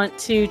you want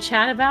to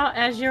chat about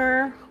as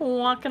you're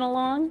walking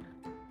along?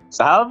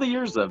 So how have the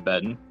years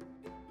been?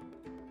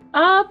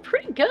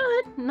 Pretty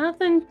good.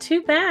 Nothing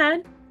too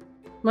bad.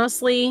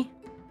 Mostly,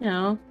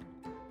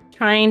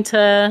 trying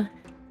to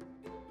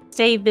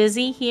stay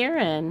busy here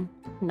and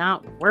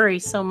not worry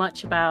so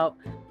much about,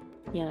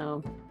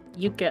 you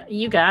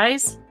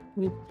guys.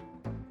 We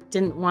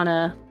didn't want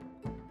to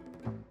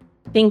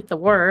think the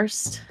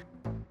worst.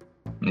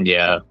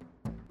 Yeah.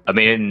 I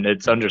mean,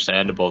 it's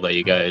understandable that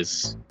you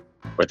guys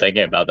were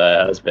thinking about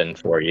that. It's been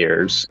 4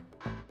 years.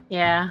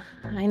 Yeah,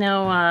 I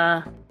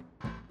know,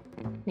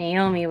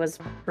 Naomi was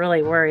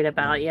really worried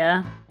about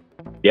you.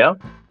 Yeah?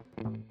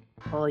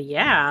 Well,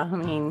 yeah, I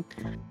mean,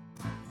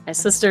 my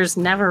sister's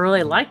never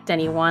really liked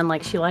anyone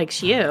like she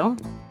likes you.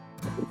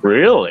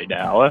 Really,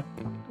 now?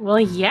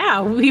 Well,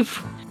 yeah, we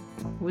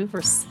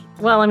were...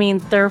 Well, I mean,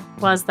 there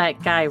was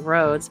that guy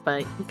Rhodes,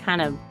 but he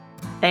kind of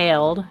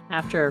failed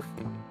after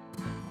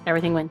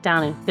everything went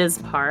down in Fizz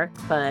Park,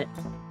 but...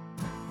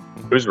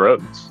 Who's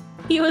Rhodes?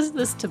 He was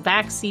this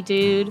Tabaxi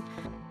dude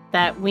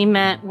that we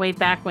met way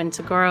back when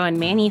Tagoro and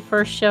Manny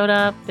first showed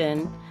up,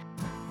 and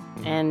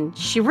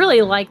she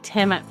really liked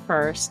him at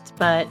first,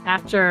 but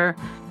after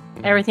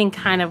everything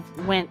kind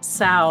of went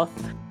south,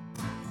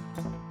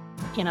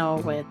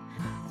 with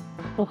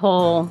the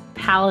whole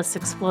palace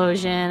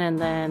explosion, and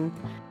then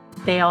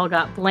they all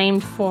got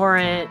blamed for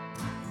it,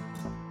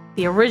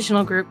 the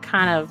original group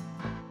kind of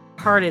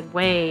parted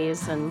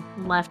ways and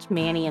left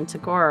Manny and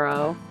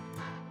Tagoro,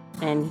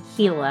 and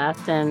he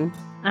left, and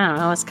I don't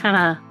know, it's kind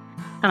of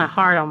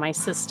hard on my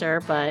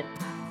sister, but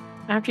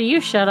after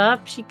you shut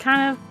up, she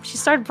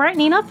started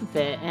brightening up a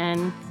bit,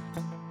 and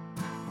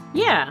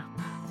yeah,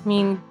 I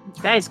mean,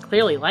 you guys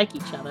clearly like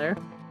each other.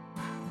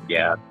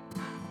 Yeah.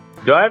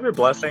 Do I have your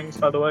blessings,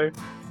 by the way?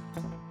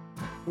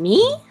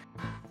 Me?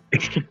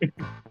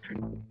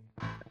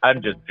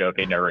 I'm just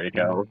joking,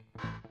 Nariko.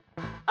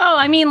 Oh,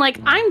 I mean,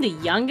 I'm the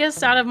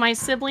youngest out of my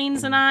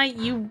siblings, and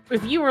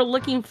if you were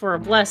looking for a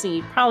blessing,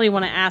 you'd probably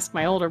want to ask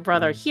my older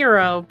brother,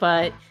 Hiro,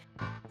 but...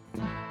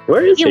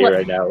 Where is he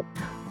right now?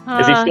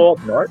 Is he still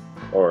up north?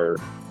 Or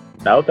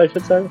south, I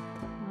should say?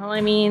 Well,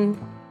 I mean,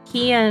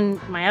 he and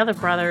my other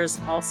brothers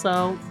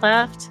also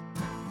left,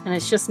 and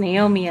it's just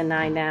Naomi and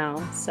I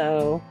now,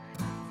 so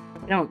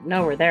I don't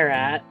know where they're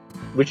at.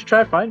 We should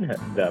try to find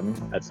them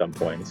at some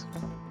point.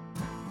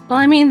 Well,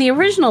 I mean, the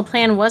original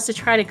plan was to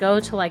try to go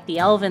to, the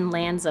elven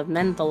lands of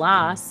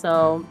Menthala,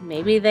 so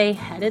maybe they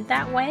headed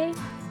that way?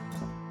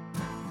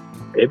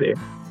 Maybe.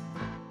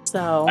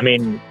 So... I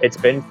mean, it's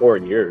been 4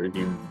 years.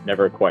 You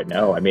never quite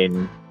know. I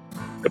mean,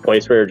 the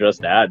place we were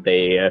just at,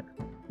 they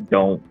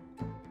don't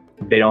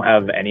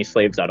have any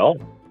slaves at all.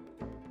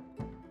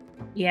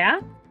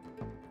 Yeah?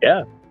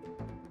 Yeah.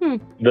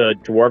 The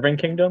Dwarven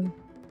Kingdom?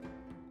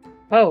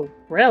 Oh,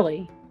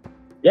 really?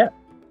 Yeah.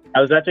 I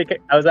was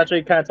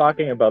actually kind of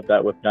talking about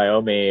that with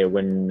Naomi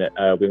when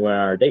we went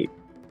on our date.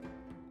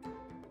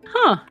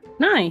 Huh,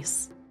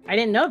 nice. I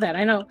didn't know that.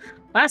 I know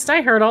last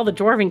I heard all the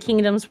Dwarven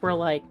kingdoms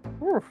were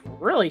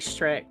really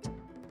strict.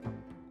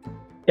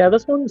 Yeah,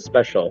 this one's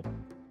special.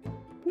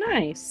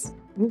 Nice.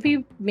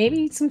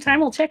 Maybe sometime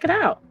we'll check it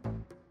out.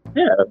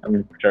 Yeah,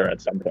 I'm sure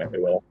at some point we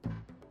will.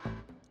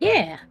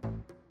 Yeah.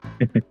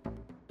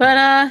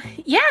 But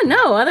yeah,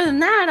 no, other than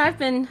that, I've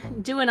been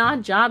doing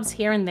odd jobs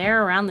here and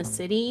there around the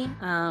city.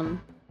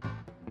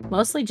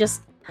 Mostly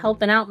just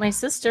helping out my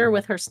sister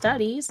with her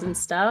studies and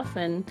stuff.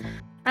 And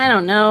I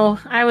don't know,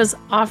 I was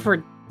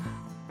offered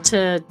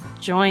to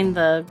join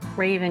the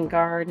Raven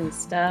Guard and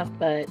stuff,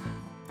 but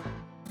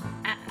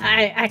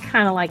I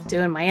kind of like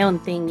doing my own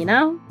thing, you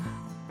know?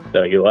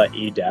 So you let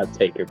Edab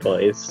take your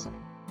place?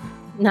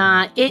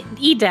 Nah,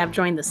 Edab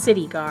joined the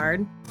City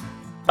Guard.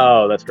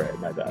 Oh, that's right,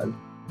 my bad.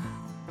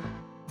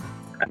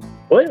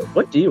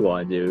 What do you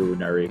want to do,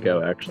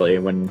 Nariko, actually,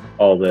 when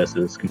all this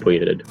is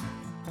completed?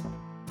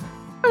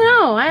 I don't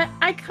know,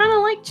 I kind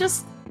of like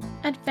just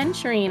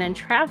adventuring and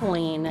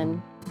traveling,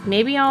 and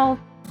maybe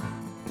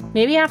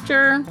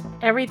after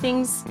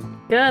everything's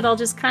good, I'll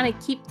just kind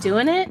of keep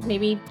doing it.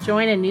 Maybe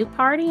join a new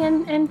party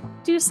and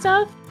do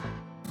stuff.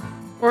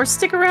 Or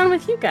stick around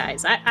with you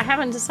guys. I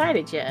haven't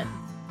decided yet.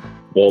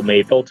 Well,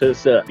 may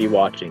Fultus be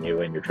watching you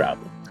in your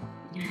travel.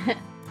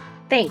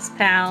 Thanks,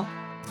 pal.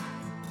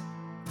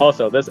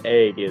 Also, this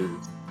egg is...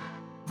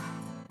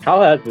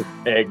 How has this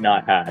egg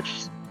not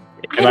hatched?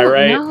 Am I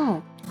right?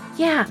 No.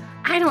 Yeah,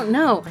 I don't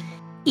know.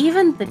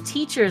 Even the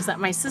teachers that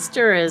my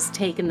sister has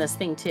taken this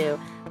thing to,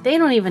 they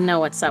don't even know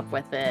what's up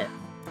with it.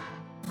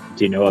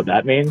 Do you know what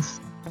that means?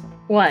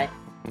 What?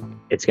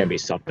 It's gonna be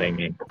something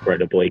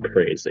incredibly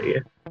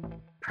crazy.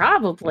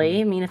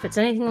 Probably. I mean, if it's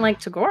anything like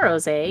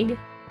Togoro's egg.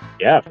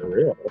 Yeah, for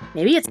real.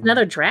 Maybe it's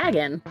another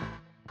dragon.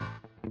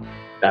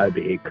 That would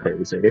be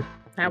crazy.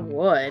 That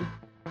would.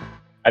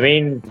 I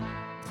mean,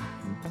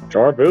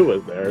 Jarbu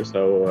was there,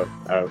 so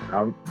I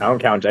don't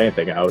count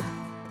anything out.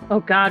 Oh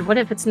god, what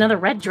if it's another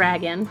red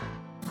dragon?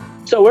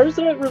 So where's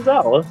the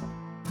Roselle?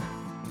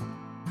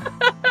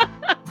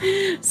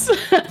 So,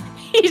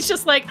 he's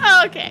just like,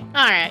 oh, okay,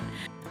 all right.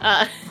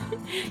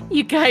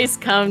 You guys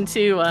come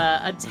to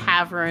a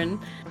tavern,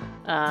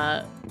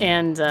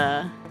 and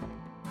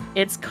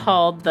it's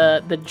called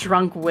the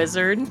Drunk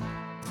Wizard.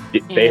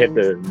 They hit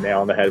the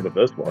nail on the head with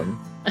this one.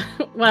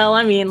 Well,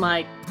 I mean,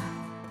 like,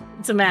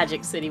 it's a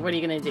magic city. What are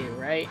you gonna do,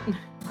 right?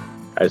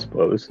 I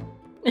suppose.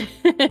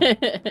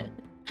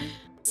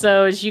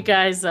 So as you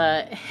guys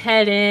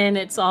head in,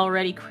 it's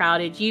already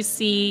crowded. You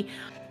see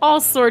all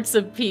sorts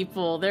of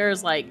people.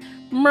 There's like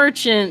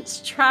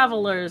merchants,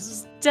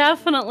 travelers,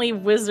 definitely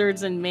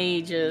wizards and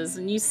mages.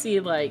 And you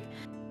see like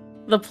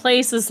the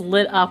place is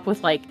lit up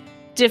with like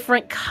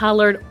different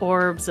colored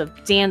orbs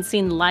of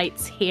dancing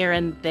lights here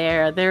and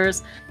there.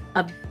 There's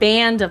a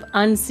band of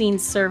unseen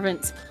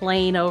servants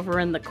playing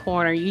over in the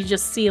corner. You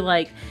just see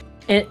like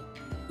it.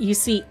 You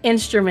see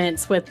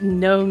instruments with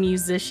no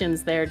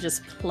musicians there,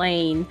 just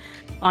playing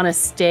on a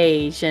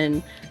stage,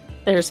 and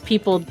there's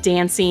people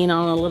dancing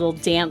on a little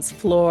dance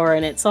floor,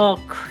 and it's all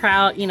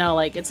crowd, you know,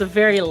 like it's a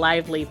very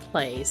lively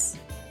place,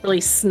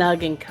 really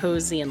snug and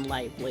cozy and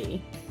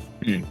lively.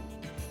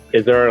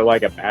 Is there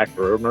like a back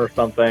room or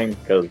something?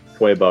 Because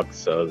 $20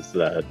 says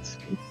that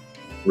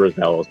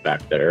Roselle is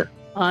back there.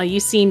 You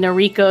see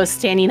Nariko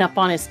standing up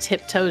on his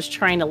tiptoes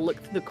trying to look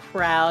through the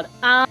crowd.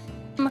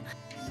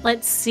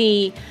 Let's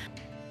see.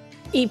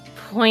 He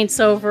points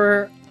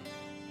over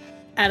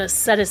at a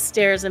set of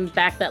stairs and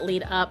back that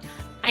lead up.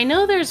 I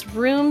know there's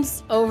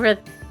rooms over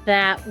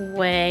that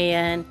way,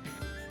 and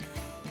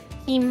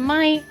he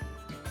might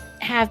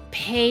have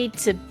paid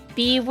to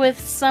be with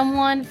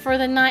someone for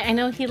the night. I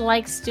know he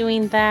likes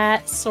doing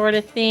that sort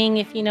of thing,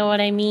 if you know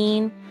what I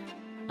mean.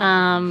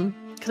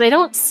 Because I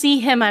don't see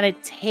him at a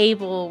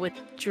table with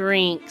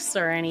drinks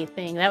or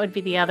anything. That would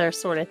be the other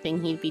sort of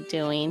thing he'd be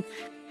doing.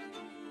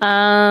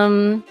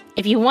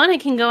 If you want, I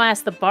can go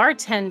ask the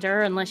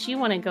bartender, unless you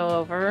want to go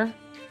over.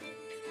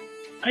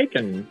 I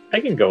can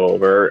go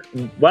over.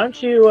 Why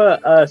don't you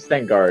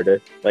stand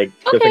guard, like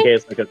just in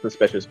case like a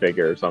suspicious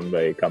figure or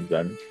somebody comes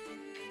in.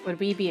 Would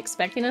we be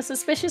expecting a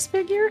suspicious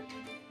figure?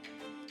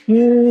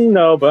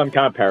 No, but I'm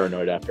kind of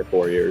paranoid after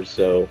 4 years,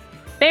 so.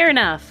 Fair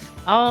enough.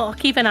 I'll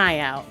keep an eye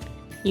out.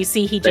 You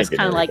see, he just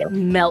kind of like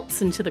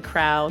melts into the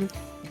crowd.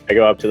 I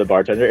go up to the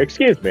bartender.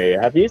 Excuse me,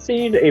 have you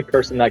seen a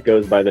person that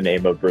goes by the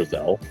name of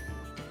Roselle?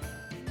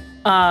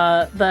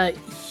 The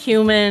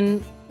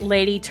human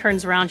lady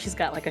turns around. She's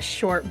got like a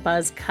short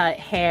buzz cut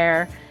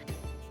hair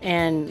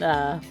and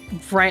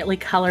brightly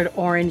colored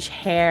orange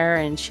hair,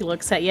 and she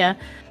looks at you.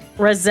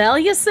 Roselle,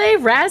 you say?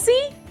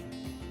 Razzie?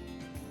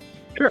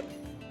 Sure.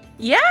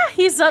 Yeah,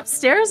 he's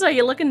upstairs. Are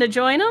you looking to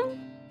join him?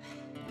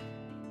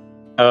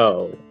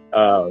 Oh,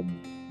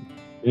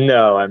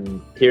 no,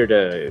 I'm here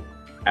to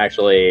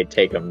actually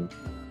take him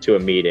to a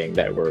meeting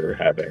that we're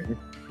having.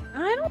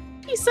 I don't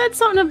think he said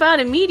something about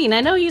a meeting.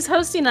 I know he's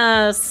hosting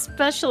a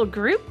special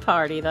group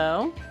party,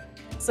 though.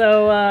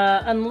 So,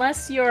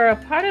 unless you're a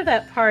part of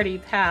that party,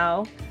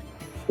 pal.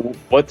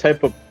 What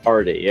type of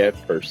party,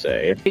 per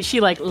se?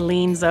 She, like,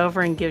 leans over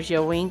and gives you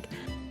a wink.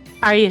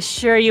 Are you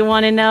sure you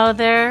want to know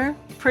there,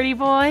 pretty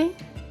boy?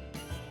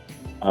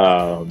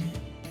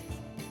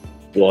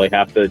 Will I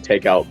have to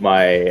take out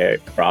my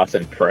cross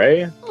and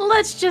pray?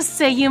 Let's just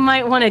say you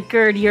might want to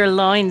gird your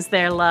loins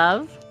there,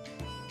 love.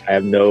 I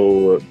have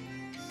no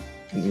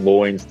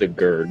loins to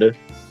gird.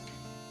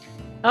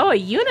 Oh, a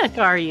eunuch,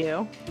 are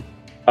you?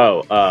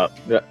 Oh,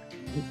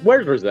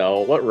 where's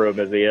Roselle? What room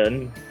is he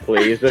in,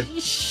 please?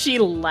 She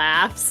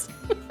laughs.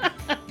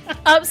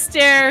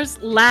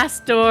 Upstairs,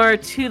 last door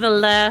to the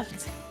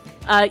left.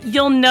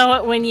 You'll know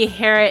it when you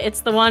hear it.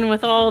 It's the one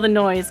with all the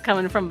noise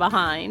coming from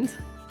behind.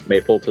 May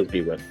Foltas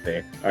be with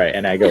me. Alright,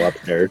 and I go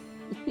upstairs.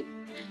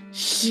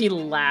 She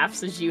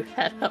laughs as you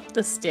head up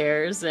the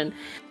stairs, and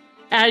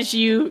as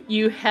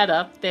you head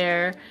up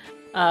there,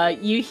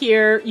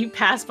 you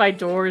pass by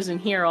doors and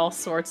hear all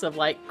sorts of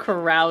like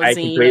carousing. I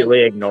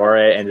completely ignore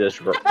it and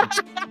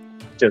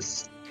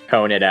just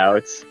tone it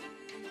out.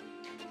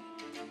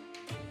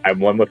 I'm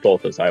one with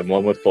Foltas. I am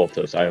one with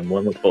Foltas. I am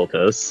one with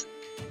Foltas.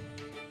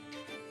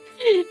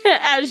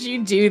 As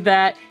you do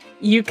that,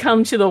 you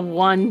come to the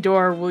one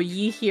door where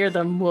you hear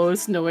the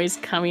most noise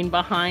coming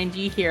behind.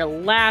 You hear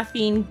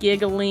laughing,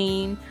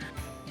 giggling,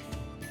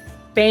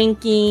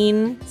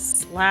 spanking,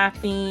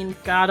 slapping,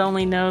 God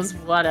only knows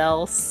what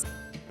else.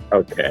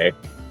 Okay.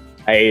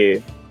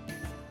 I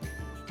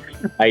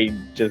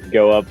just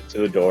go up to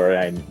the door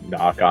and I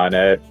knock on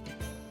it.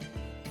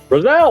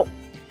 Roselle!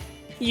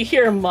 You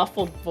hear a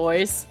muffled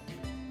voice.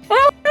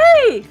 Oh,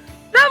 hey!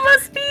 That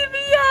must be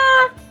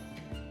the,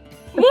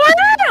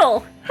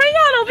 Morale! Hang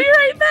on, I'll be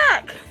right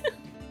back!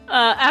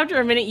 After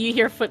a minute, you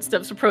hear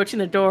footsteps approaching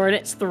the door, and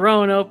it's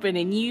thrown open,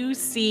 and you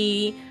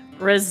see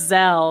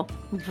Roselle.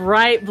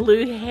 Bright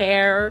blue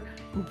hair,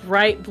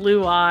 bright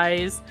blue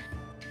eyes,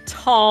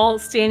 tall,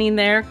 standing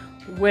there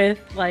with,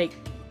 like,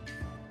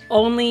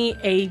 only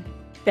a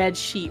bed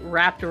sheet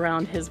wrapped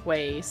around his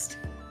waist.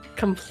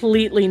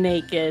 Completely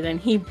naked, and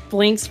he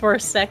blinks for a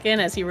second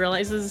as he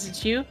realizes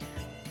it's you.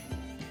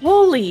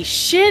 Holy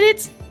shit,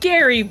 it's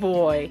Gary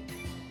Boy!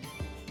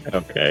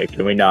 Okay,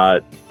 can we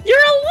not... You're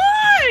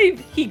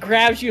alive! He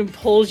grabs you and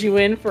pulls you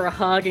in for a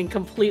hug and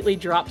completely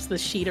drops the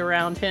sheet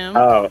around him.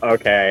 Oh,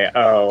 okay.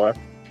 Oh.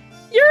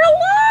 You're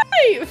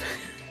alive!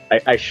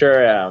 I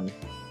sure am.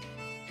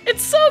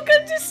 It's so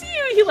good to see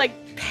you! He, like,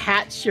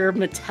 pats your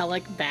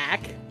metallic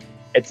back.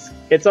 It's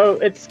good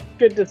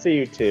to see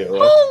you too.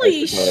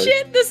 Holy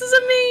shit, this is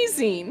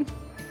amazing!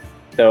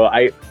 So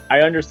I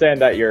understand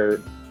that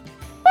you're...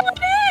 Come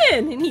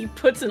in! And he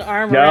puts an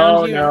arm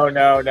around you. No.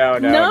 No?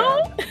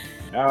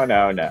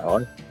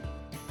 No.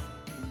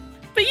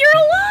 But you're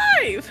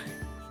alive!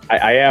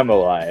 I am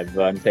alive,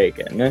 but I'm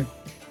taken.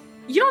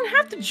 You don't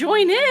have to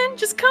join in.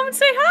 Just come and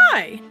say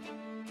hi.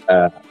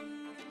 Guys,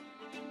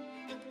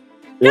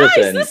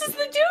 Listen. this is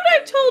the dude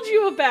I've told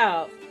you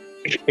about.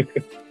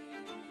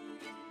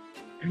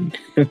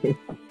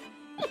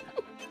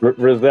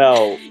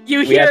 Roselle.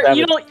 You hear,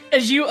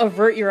 as you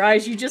avert your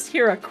eyes, you just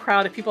hear a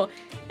crowd of people.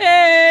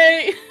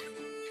 Hey!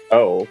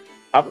 Oh.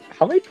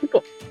 How many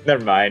people?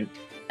 Never mind.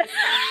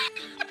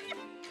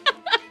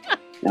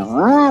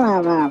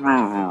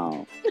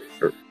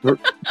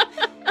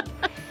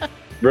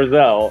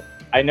 Roselle,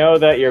 I know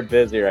that you're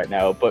busy right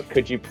now, but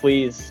could you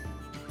please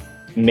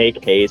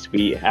make haste?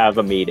 We have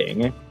a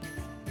meeting.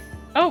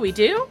 Oh, we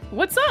do?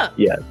 What's up?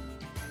 Yes.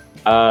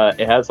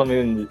 It has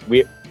something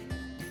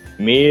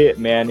me,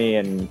 Manny,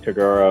 and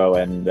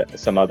Tagoro, and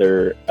some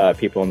other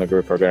people in the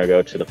group are going to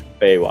go to the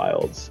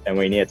Feywilds, and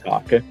we need to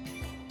talk.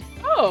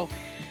 Oh,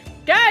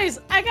 guys,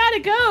 I gotta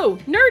go.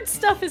 Nerd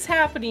stuff is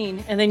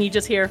happening. And then you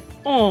just hear,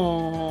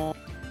 oh.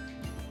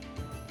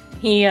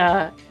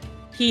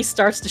 He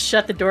starts to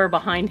shut the door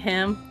behind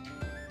him.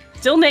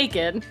 Still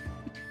naked.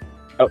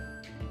 Oh,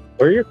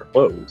 where are your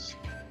clothes?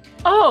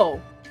 Oh,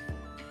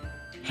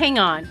 hang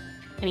on.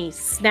 And he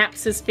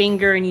snaps his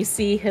finger and you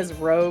see his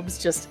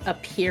robes just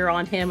appear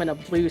on him in a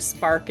blue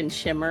spark and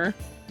shimmer.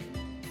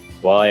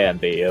 Well, I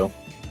envy you.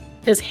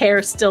 His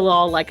hair's still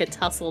all like a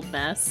tousled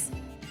mess.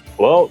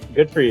 Well,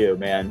 good for you,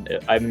 man.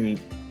 I'm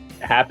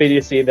happy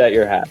to see that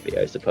you're happy,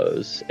 I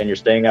suppose. And you're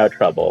staying out of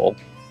trouble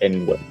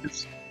in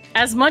ways.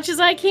 As much as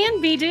I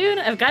can be, dude.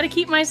 I've got to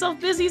keep myself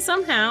busy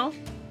somehow.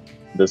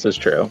 This is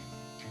true.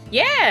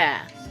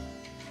 Yeah.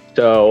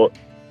 So,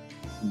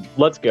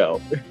 let's go.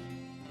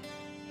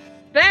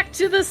 Back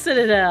to the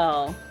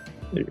Citadel.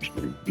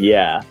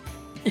 Yeah.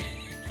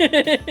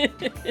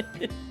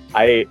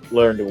 I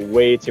learned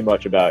way too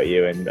much about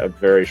you in a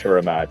very short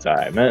amount of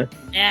time.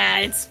 Yeah,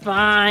 it's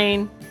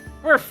fine.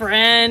 We're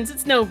friends.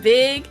 It's no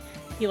big.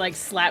 He like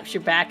slaps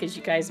your back as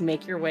you guys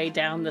make your way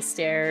down the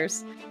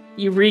stairs.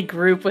 You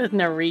regroup with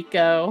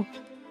Noriko.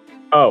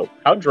 Oh,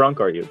 how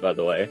drunk are you, by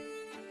the way?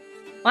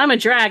 Well, I'm a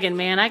dragon,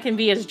 man. I can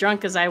be as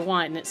drunk as I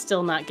want and it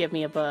still not give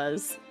me a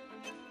buzz.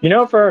 You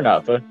know, fair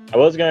enough. I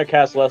was going to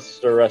cast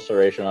Lesser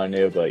Restoration on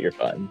you, but you're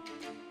fine.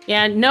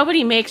 Yeah,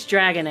 nobody makes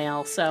dragon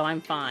ale, so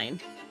I'm fine.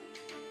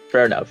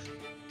 Fair enough.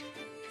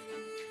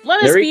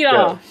 Let us beat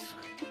off.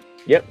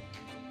 Yep.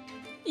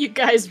 You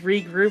guys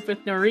regroup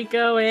with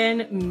Noriko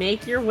and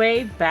make your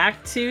way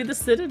back to the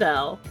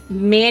Citadel.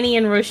 Manny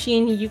and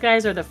Roshin, you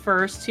guys are the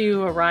first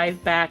to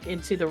arrive back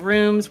into the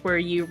rooms where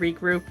you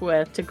regroup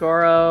with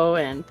Tagoro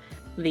and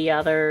the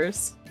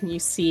others. You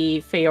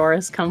see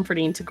Feoris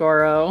comforting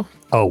Tagoro.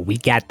 Oh, we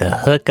got the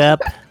hookup.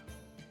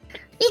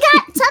 We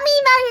got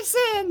tummy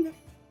medicine.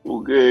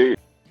 Okay.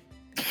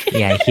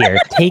 Yeah, here,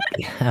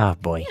 oh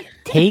boy,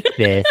 take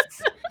this.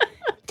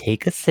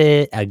 Take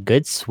a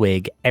good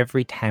swig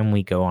every time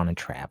we go on a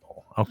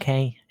travel,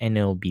 okay? And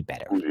it'll be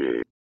better.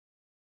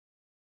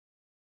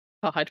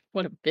 God,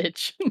 what a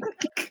bitch.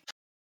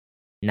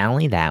 Not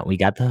only that, we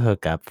got the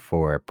hookup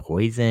for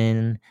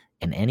poison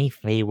and any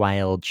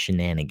Feywild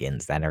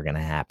shenanigans that are gonna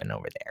happen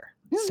over there.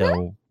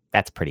 So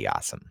that's pretty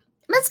awesome.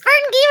 Miss Fern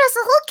gave us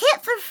a whole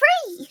kit for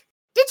free.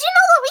 Did you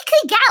know that we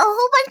could get a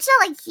whole bunch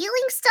of like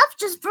healing stuff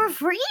just for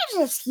free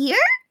just here?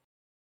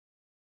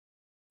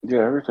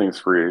 Yeah, everything's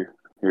free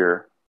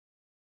here.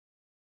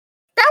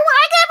 Then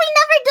why did we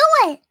never do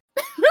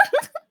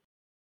it?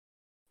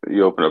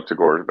 You open up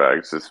Tagore's bag,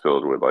 it's just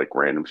filled with like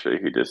random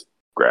shit he just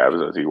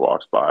grabs as he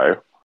walks by.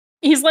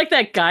 He's like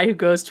that guy who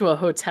goes to a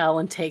hotel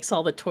and takes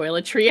all the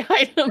toiletry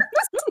items.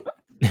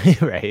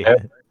 Right.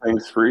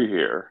 Everything's free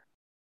here.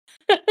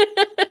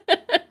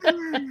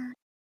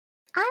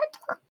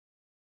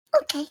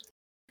 Okay.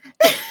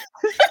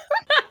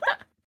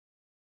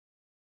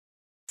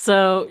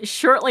 So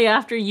shortly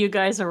after you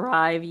guys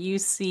arrive, you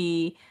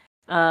see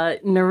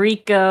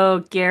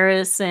Noriko,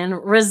 Garrus,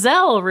 and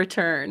Roselle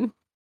return.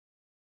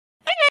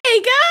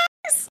 Hey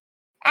guys!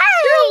 Hey!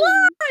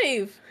 You're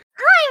alive!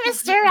 Hi,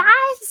 Mr.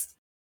 Eyes.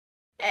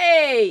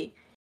 Hey!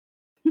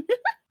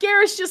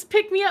 Garrus just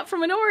picked me up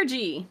from an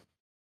orgy.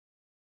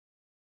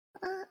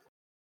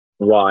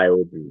 Why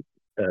would you?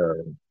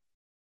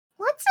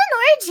 What's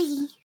an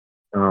orgy?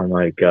 Oh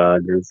my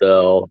God,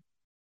 Roselle.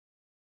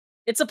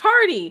 It's a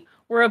party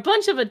where a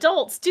bunch of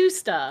adults do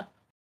stuff.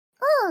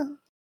 Oh.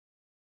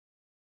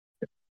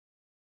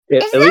 At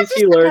Isn't that least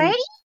just you a learned. party?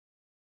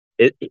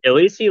 At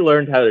least you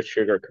learned how to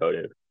sugarcoat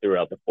it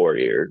throughout the 4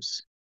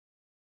 years.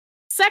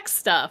 Sex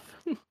stuff.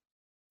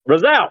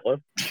 Roselle. What?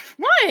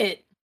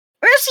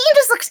 Rosine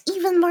just looks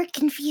even more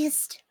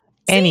confused.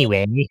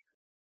 Anyway,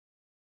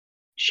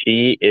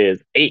 She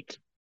is 8.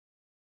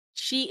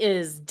 She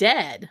is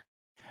dead.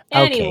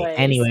 okay.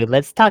 Anyway,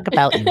 let's talk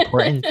about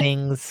important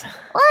things.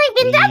 Well, I've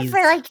been dead Please. for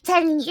like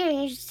 10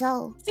 years,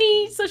 so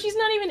See, so she's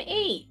not even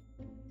 8.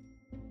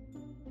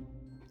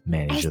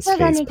 Man, I he's just still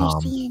don't face palm.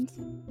 understand.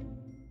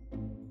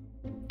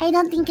 I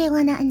don't think I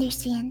want to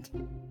understand.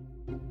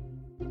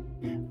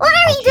 What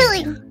are we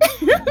Okay. doing?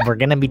 We're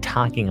gonna be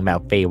talking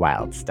about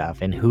Feywild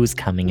stuff and who's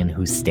coming and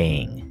who's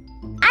staying.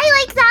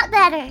 I like that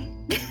better.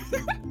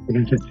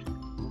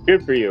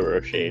 Good for you,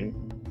 Roisin.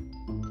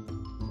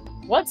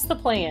 What's the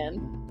plan?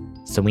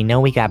 So we know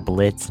we got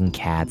Blitz and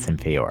Cats and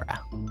Feora.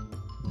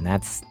 And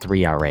that's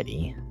 3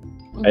 already.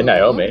 And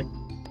Naomi.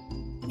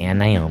 And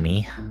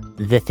Naomi.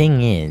 The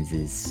thing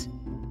is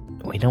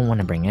we don't want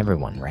to bring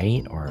everyone,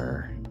 right?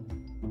 Or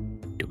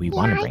do we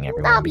want to bring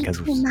everyone? That'll be Because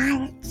too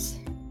much.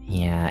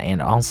 yeah,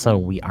 and also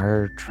we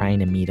are trying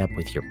to meet up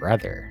with your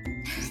brother.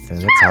 So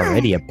that's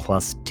already a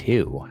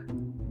 +2.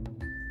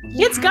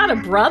 It's got a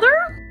brother?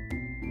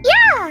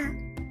 Yeah,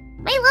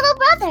 my little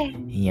brother.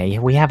 Yeah,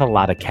 we have a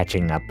lot of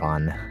catching up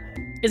on.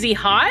 Is he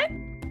hot?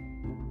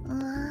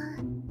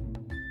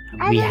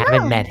 I We don't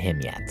haven't know. met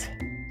him yet.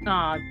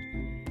 Aw,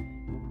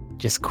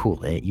 Just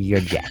cool it. Your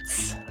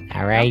jets.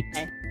 All right?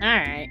 okay.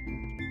 Alright.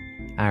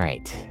 All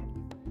right.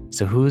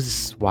 So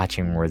who's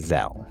watching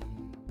Roselle?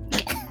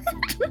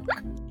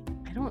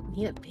 I don't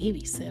need a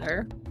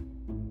babysitter.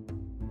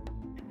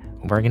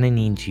 We're gonna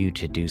need you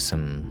to do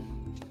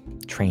some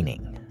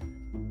training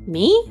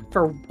Me?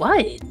 For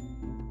what?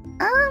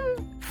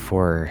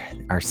 for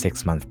our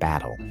 6-month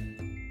battle.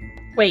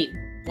 Wait,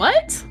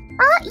 what?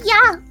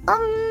 Yeah.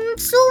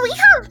 So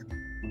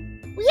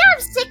we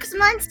have 6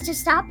 months to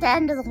stop the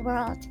end of the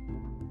world.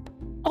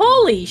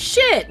 Holy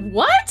shit,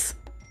 what?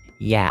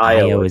 Yeah,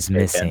 Io Io was is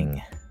taken.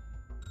 missing.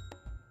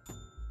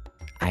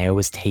 Io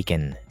was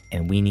taken,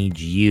 and we need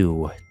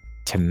you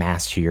to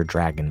master your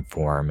dragon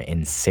form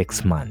in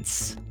 6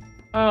 months.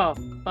 Oh,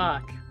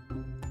 fuck.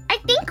 I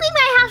think we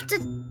might have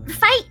to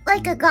fight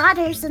like a god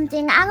or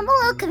something. I'm a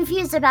little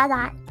confused about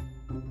that.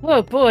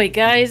 Oh boy,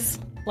 guys.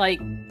 Like,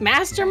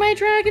 master my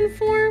dragon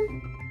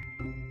form?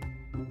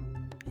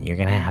 You're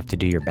gonna have to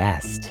do your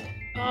best.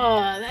 Oh,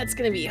 that's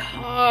gonna be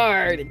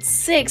hard. It's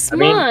 6 I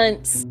mean-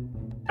 months.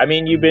 I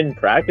mean, you've been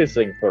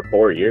practicing for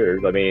 4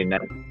 years. I mean,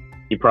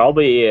 you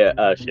probably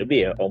should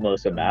be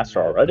almost a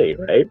master already,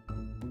 right?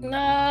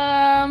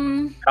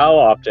 How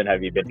often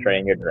have you been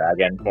training your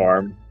dragon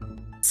form?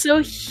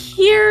 So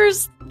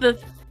here's the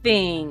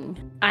thing.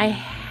 I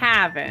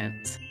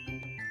haven't.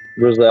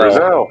 Roselle.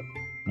 Roselle,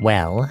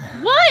 Well,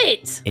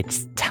 What?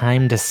 it's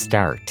time to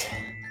start.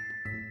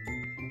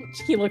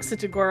 He looks at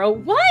Tagoro.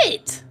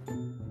 What?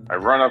 I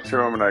run up to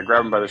him and I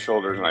grab him by the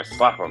shoulders and I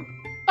slap him.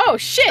 Oh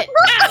shit!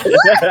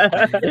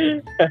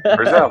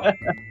 Roselle,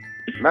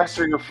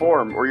 master your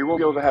form or you won't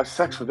be able to have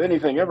sex with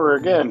anything ever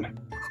again.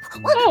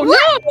 Oh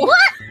no!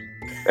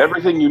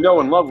 Everything you know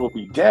and love will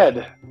be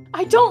dead.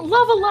 I don't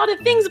love a lot of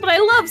things, but I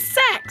love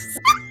sex.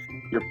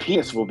 Your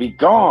penis will be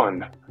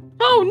gone.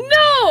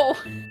 Oh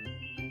no!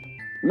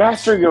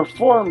 Master your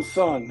form,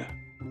 son.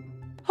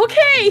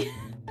 Okay,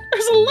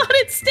 there's a lot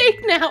at stake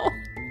now.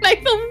 I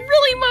feel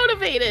really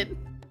motivated.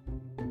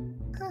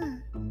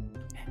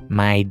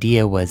 My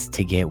idea was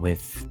to get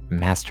with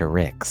Master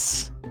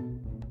Rix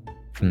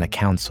from the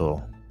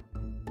council.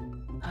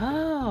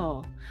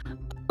 Oh.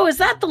 Oh, is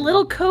that the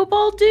little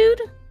kobold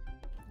dude?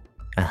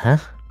 Uh-huh.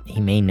 He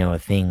may know a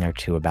thing or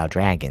two about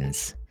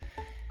dragons.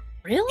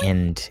 Really?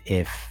 And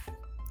if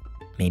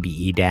maybe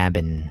Edab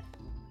and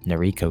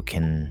Nariko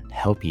can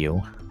help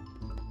you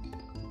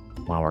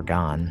while we're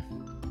gone,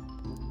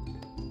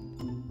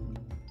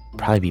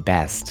 probably be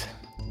best.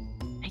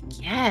 I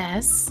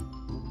guess.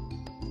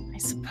 I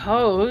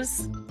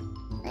suppose.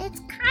 It's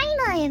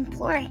kinda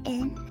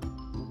important.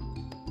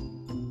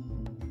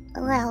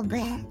 A little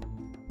bit.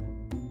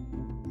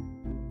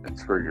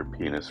 It's for your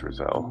penis,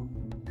 Rizal.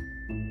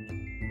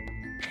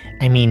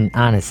 I mean,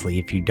 honestly,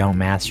 if you don't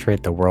master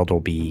it, the world will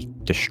be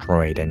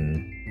destroyed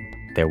and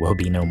there will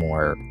be no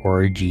more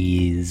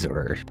orgies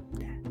or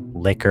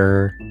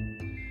liquor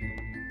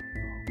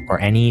or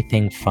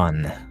anything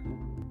fun.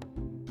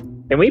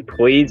 Can we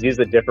please use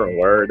a different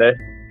word?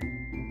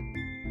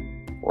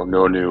 Or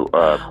no new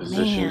Oh,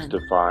 positions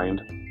man.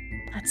 defined.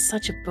 That's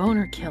such a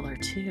boner killer,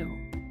 too.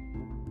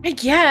 I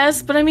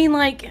guess, but I mean,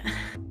 like,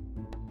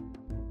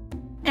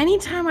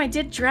 anytime I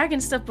did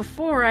dragon stuff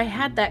before, I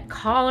had that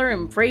collar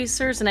and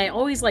bracers, and I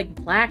always, like,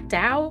 blacked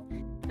out,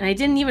 and I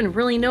didn't even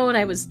really know what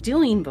I was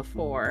doing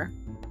before.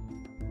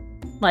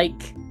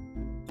 Like,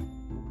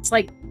 it's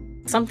like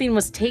something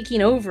was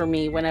taking over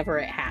me whenever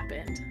it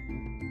happened.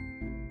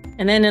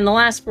 And then in the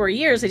last 4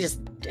 years, I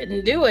just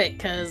didn't do it,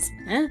 because,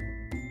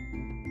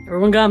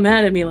 everyone got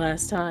mad at me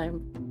last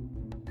time.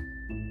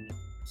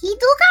 He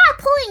do got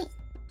a point.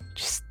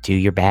 Just do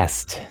your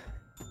best.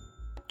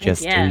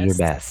 Just do your guess.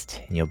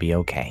 best, and you'll be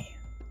okay.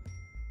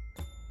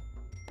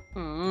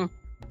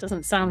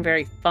 Doesn't sound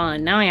very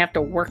fun. Now I have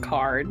to work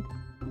hard.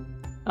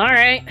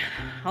 Alright,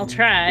 I'll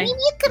try. Maybe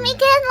you can make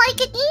it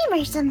like a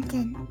game or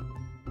something.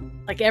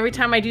 Like every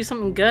time I do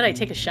something good, I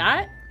take a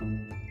shot?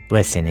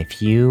 Listen,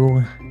 if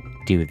you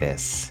do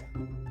this,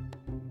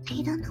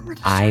 I don't know what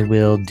I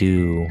will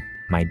do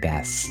my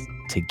best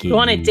to get You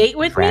want a date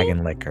with me?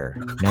 dragon liquor.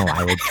 No,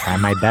 I will try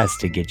my best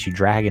to get you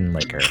dragon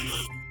liquor.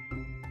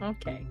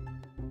 Okay.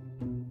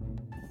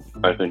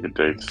 I think a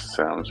date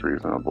sounds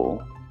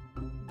reasonable.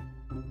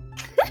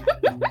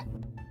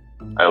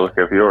 I look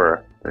at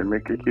Fiora. They'd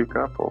make a cute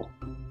couple.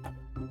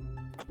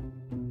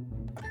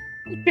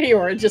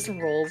 Fiora just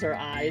rolls her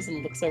eyes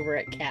and looks over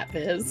at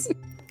Catbiz.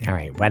 All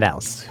right, what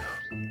else?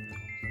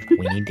 We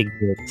need to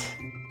get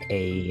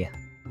a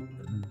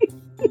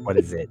what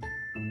is it?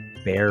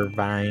 Bear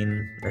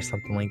vine or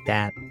something like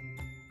that.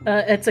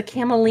 It's a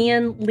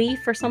chameleon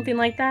leaf or something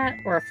like that?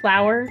 Or a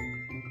flower?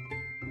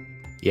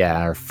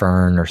 Yeah, or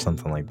fern or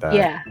something like that.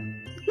 Yeah.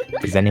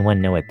 Does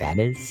anyone know what that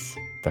is?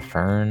 The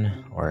fern,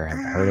 or have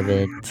heard of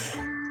it?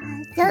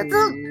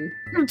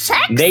 The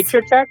checks?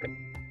 Nature check?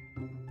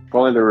 If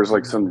only there was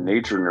like some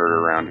nature nerd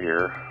around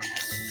here.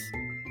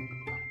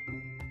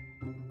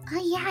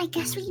 Oh yeah, I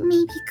guess we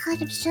maybe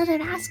should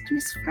have asked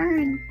Miss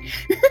Fern.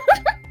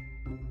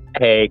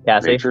 Hey,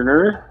 Cassie. Nature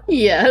nerd?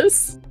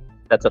 Yes.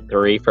 That's a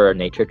 3 for a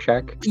nature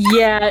check.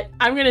 Yeah,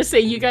 I'm gonna say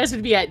you guys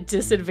would be at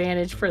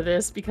disadvantage for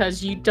this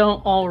because you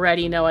don't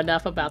already know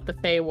enough about the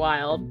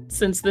Feywild.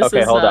 Since this Okay,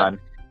 is hold on.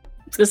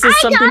 This is I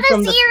something got a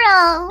from the. 0!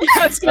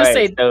 I was gonna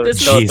say Alright, so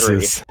this no is three.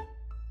 Jesus.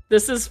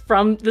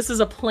 this is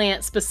a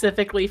plant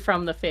specifically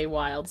from the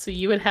Feywild, so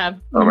you would have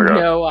Oh my God.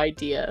 no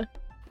idea.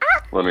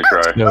 Let me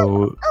try.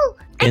 So Oh,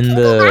 I In can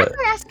go the- back and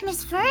ask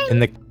Miss Fern. in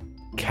the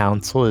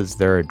council, is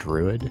there a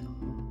druid?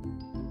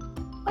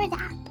 Or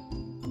that.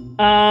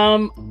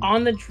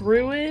 On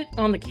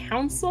the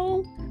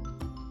council,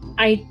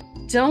 I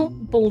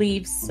don't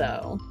believe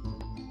so.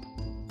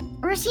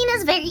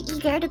 Rosina's very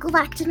eager to go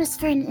back to Miss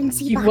Fern and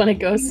see You Bob. want to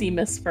go see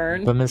Miss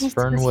Fern? But Miss Yes,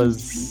 Fern Miss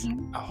was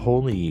Fern. a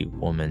holy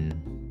woman.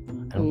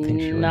 I don't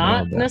think she would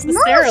Not know about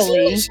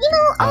necessarily. No, she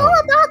knew all Oh.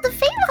 about the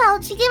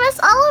Feywild. She gave us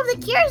all of the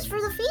cures for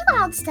the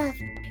Feywild stuff.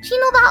 She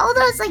knew about all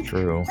those like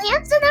True.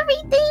 plants and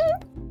everything.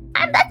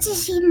 I bet you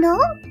she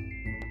knew.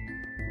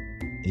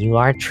 You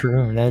are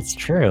true. That's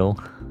true.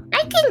 I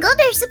can go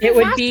there super It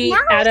would fast be now.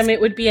 Adam. It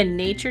would be a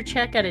nature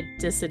check at a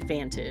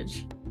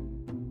disadvantage.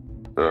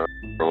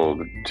 Roll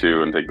the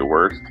 2 and take the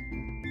worst.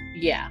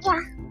 Yeah.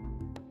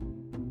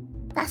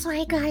 That's why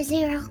I got a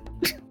 0.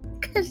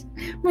 Because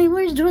my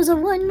worst was a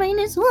 1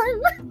 minus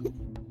 1.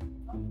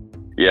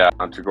 Yeah,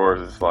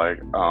 Tagor's is like,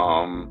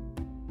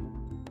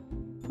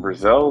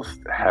 Rizal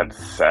had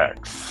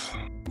sex.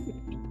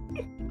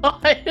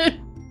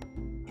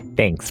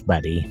 Thanks,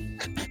 buddy.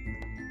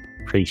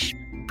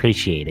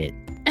 Appreciate it.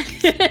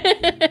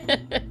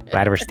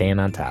 Glad we're staying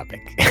on topic.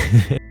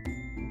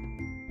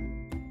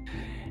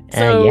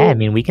 So- yeah, I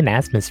mean, we can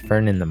ask Miss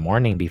Fern in the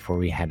morning before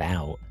we head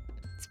out.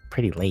 It's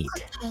pretty late.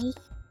 Okay.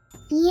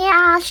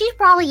 Yeah, she's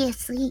probably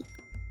asleep.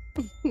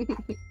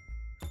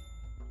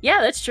 Yeah,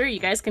 that's true. You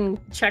guys can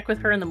check with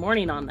her in the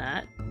morning on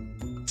that.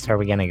 So are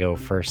we gonna go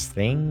first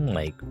thing?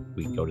 Like,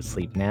 we go to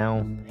sleep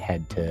now,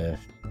 head to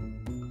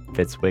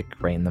Fitzwick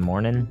right in the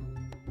morning?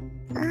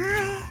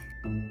 I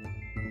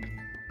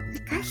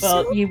guess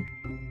Well, so.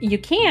 You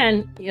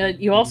can.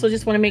 You also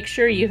just want to make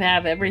sure you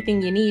have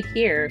everything you need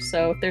here.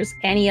 So if there's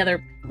any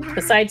other,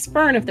 besides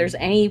Fern, if there's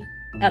any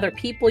other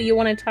people you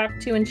want to talk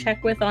to and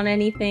check with on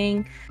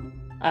anything,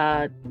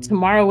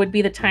 tomorrow would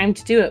be the time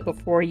to do it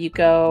before you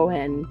go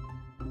and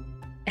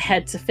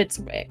head to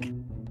Fitzwick.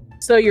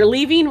 So you're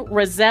leaving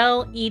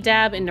Roselle,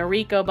 Edab, and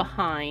Noriko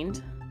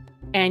behind,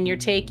 and you're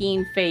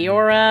taking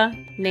Feora,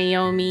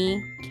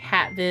 Naomi,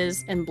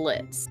 Catviz, and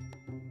Blitz.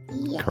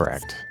 Yes.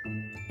 Correct.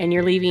 And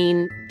you're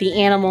leaving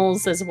the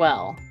animals as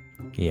well.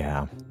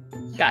 Yeah.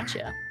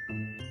 Gotcha.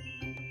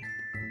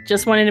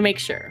 Just wanted to make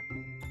sure.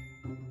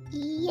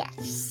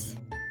 Yes.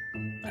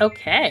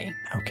 Okay.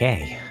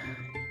 Okay.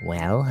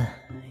 Well, I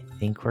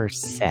think we're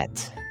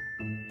set.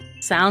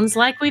 Sounds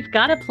like we've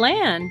got a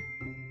plan,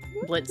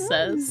 Blitz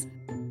says.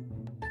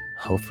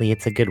 Hopefully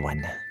it's a good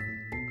one.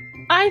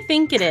 I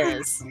think it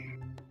is.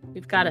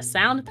 We've got a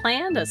sound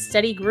plan, a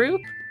steady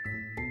group.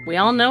 We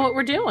all know what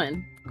we're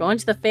doing. Going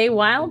to the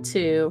Feywild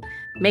to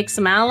make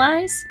some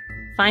allies,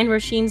 find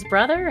Roshin's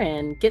brother,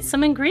 and get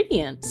some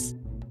ingredients.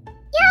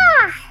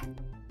 Yeah.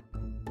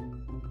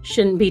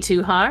 Shouldn't be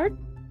too hard.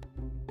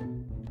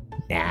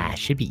 Nah,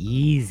 should be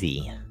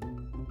easy.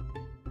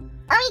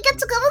 We get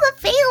to go to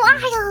the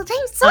Feywild.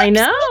 I'm so I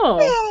know.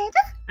 excited.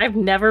 I've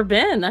never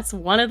been. That's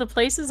one of the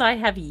places I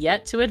have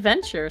yet to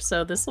adventure,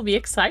 so this will be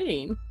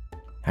exciting.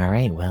 All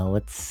right, well,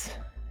 let's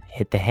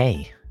hit the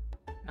hay.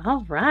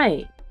 All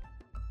right.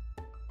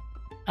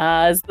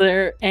 Is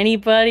there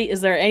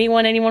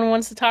anyone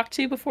wants to talk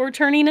to before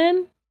turning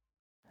in?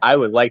 I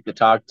would like to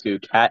talk to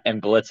Cat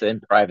and Blitz in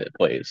private,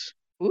 please.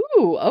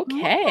 Ooh,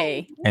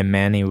 okay. And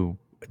Manny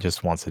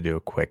just wants to do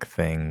a quick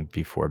thing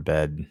before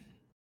bed.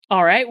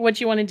 All right, what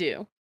do you want to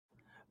do?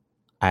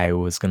 I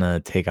was gonna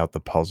take out the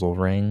puzzle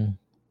ring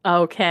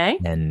Okay.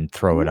 and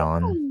throw it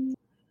on. See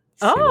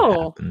Oh.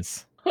 what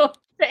happens.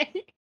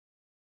 Okay.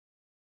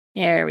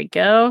 There we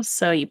go.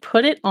 So you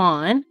put it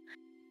on.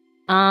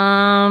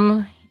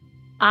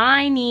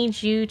 I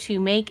need you to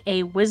make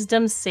a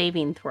wisdom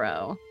saving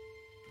throw.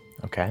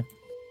 Okay.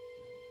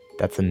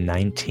 That's a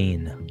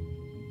 19.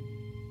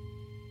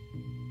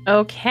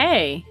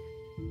 Okay.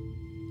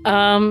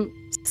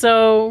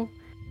 So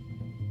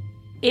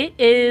it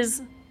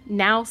is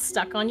now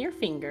stuck on your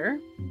finger,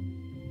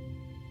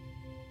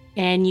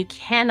 and you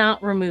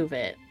cannot remove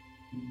it.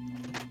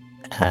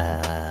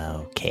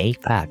 Okay,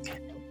 fuck.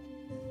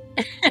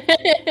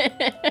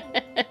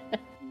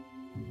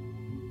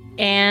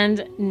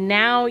 And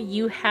now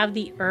you have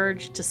the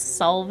urge to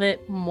solve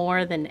it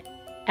more than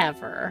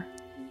ever.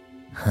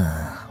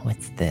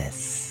 What's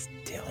this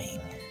doing?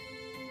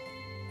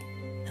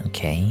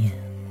 Okay,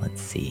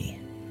 let's see.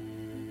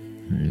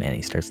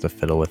 Manny starts to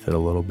fiddle with it a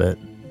little bit.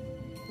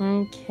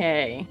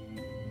 Okay.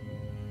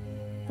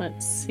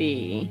 Let's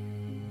see.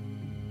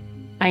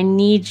 I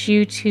need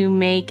you to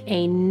make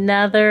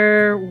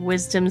another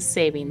wisdom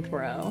saving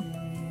throw.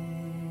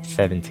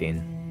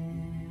 17.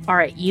 All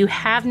right, you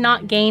have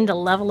not gained a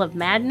level of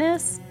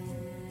madness,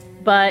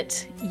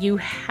 but you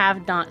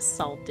have not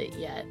solved it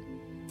yet.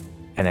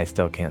 And I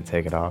still can't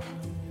take it off.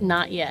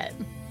 Not yet.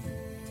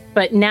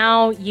 But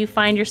now you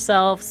find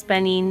yourself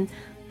spending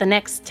the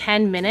next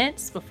 10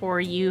 minutes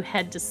before you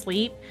head to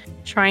sleep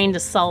trying to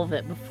solve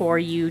it before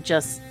you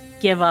just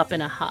give up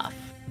in a huff.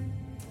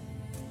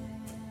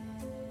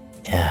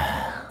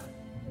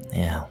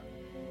 Yeah.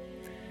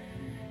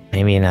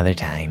 Maybe another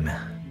time.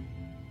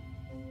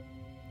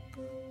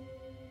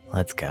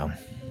 Let's go.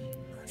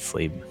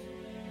 Sleep.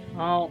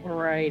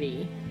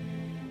 Alrighty.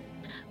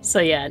 So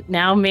yeah,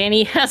 now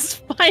Manny has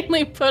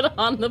finally put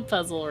on the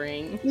puzzle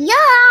ring.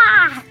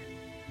 Yeah.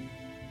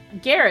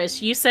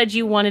 Garrus, you said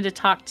you wanted to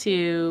talk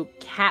to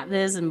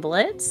Catviz and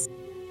Blitz?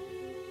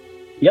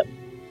 Yep.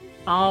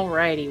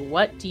 Alrighty,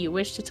 what do you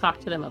wish to talk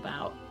to them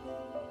about?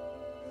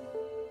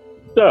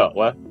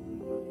 So,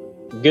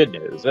 good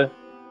news.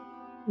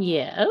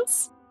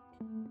 Yes.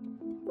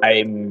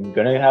 I'm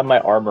gonna have my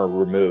armor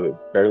removed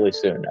fairly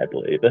soon, I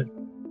believe.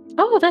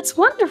 Oh, that's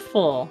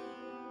wonderful.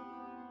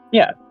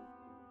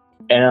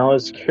 And I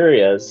was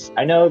curious,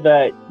 I know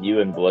that you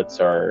and Blitz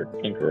are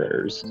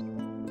tinkerers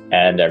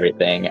and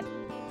everything.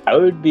 I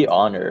would be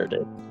honored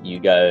if you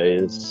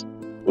guys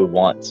would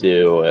want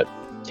to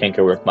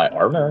tinker with my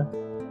armor.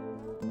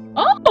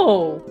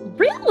 Oh,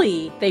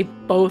 really? They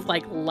both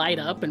light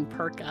up and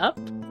perk up?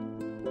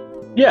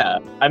 Yeah,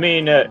 I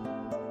mean,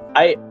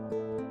 I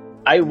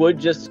would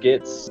just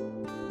get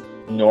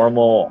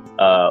normal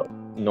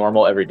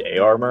everyday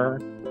armor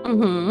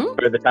Mm-hmm.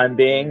 for the time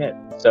being,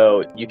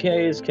 so you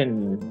guys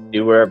can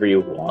do wherever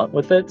you want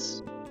with it.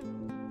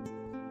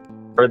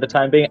 For the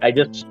time being, I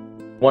just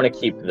want to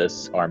keep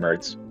this armor.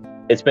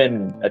 It's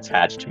been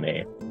attached to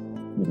me,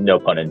 no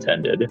pun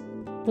intended.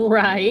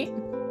 Right.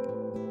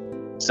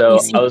 So You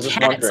see I was just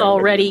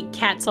wondering.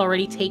 Kat's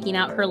already taking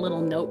out her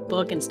little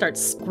notebook and starts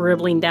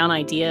scribbling down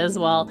ideas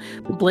while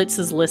Blitz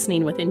is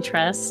listening with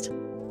interest.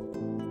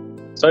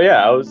 So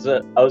yeah, I was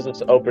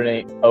just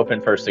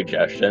open for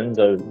suggestions.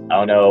 I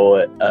don't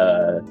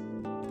know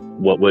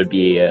what would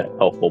be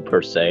helpful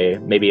per se.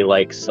 Maybe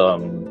like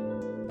some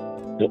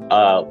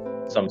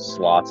some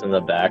slots in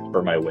the back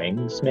for my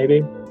wings,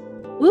 maybe.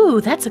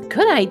 Ooh, that's a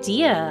good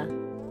idea.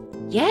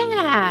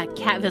 Yeah,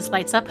 Catvis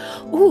lights up.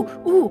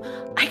 Ooh,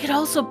 I could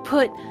also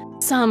put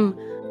some,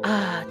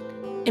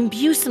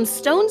 imbue some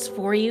stones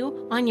for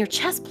you on your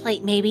chest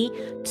plate, maybe,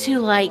 to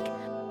like,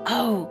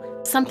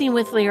 something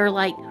with your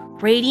like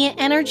radiant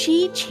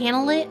energy,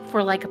 channel it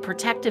for like a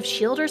protective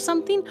shield or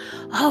something.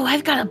 Oh,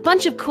 I've got a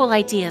bunch of cool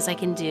ideas I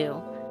can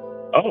do.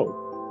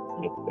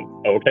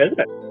 Oh, okay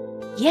then.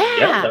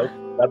 Yeah.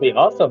 That'd be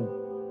awesome.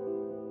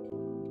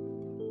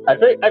 I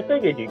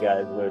figured you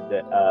guys would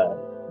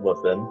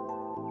listen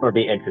or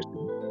be interested.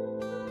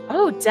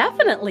 Oh,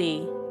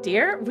 definitely,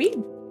 dear.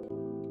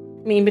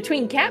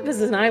 Between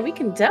Catvis and I, we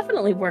can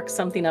definitely work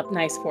something up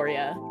nice for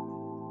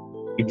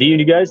you. Do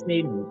you guys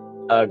need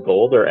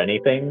gold or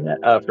anything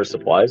for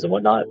supplies and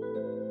whatnot?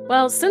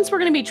 Well, since we're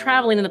going to be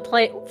traveling in the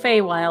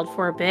Feywild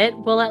for a bit,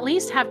 we'll at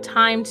least have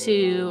time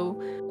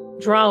to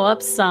draw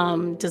up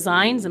some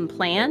designs and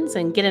plans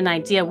and get an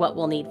idea what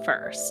we'll need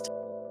first.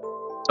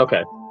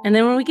 Okay. And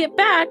then when we get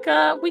back,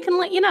 we can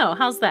let you know.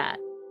 How's that?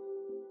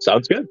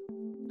 Sounds good.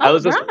 I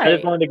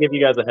just wanted to give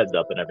you guys a heads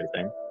up and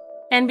everything.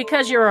 And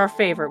because you're our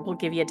favorite, we'll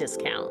give you a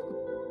discount.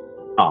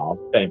 Oh,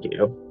 thank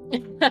you.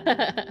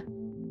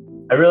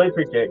 I really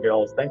appreciate it,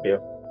 girls. Thank you.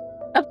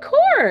 Of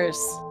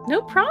course.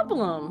 No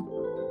problem.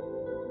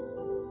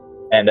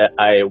 And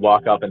I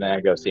walk up and then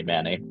I go see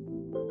Manny.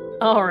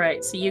 All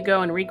right, so you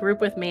go and regroup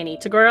with Manny.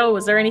 Tagoro,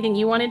 was there anything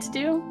you wanted to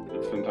do?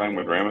 Spend time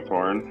with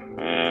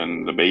Ramathorn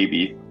and the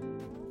baby.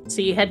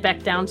 So you head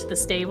back down to the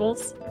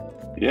stables?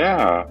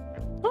 Yeah.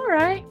 All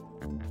right.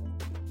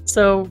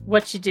 So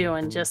what you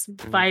doing? Just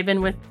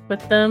vibing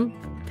with them?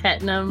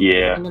 Petting them?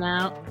 Yeah. Hanging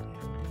out?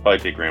 Probably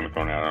take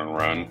Ramathorn out on a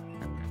run.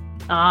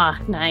 Ah,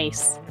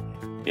 nice.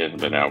 He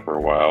hasn't been out for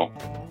a while.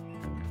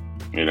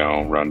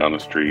 Run down the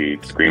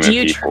street, scream at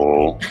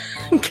people.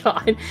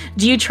 God.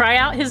 Do you try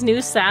out his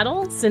new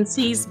saddle since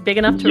he's big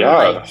enough to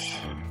ride? Yes.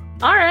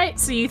 All right,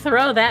 so you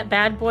throw that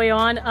bad boy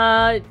on.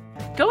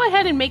 Go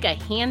ahead and make a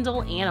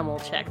handle animal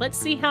check. Let's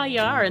see how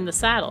you are in the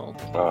saddle.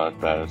 That's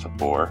bad. It's a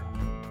 4.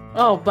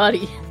 Oh,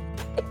 buddy.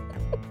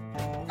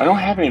 I don't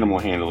have animal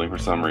handling for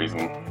some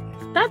reason.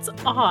 That's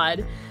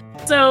odd.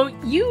 So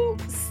you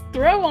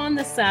throw on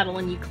the saddle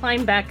and you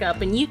climb back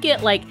up and you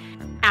get like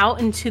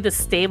out into the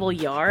stable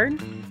yard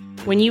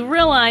when you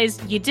realize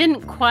you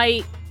didn't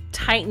quite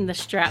tighten the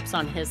straps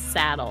on his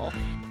saddle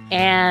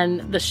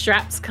and the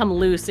straps come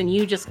loose and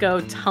you just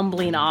go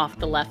tumbling off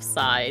the left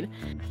side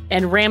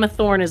and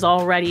Ramathorn is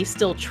already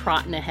still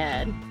trotting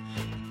ahead.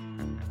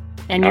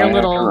 And your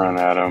little run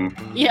at him.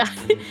 Yeah,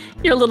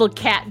 your little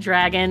cat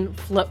dragon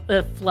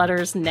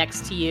flutters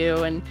next to you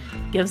and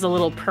gives a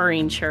little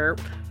purring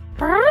chirp.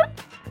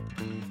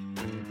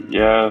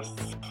 Yes.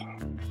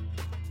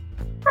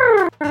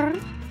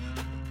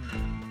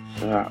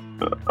 Yeah.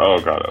 Oh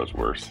god, that was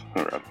worse.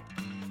 Oh god.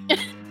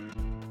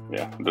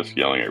 Yeah, I'm just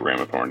yelling at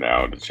Ramathorn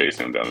now, just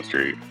chasing him down the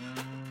street.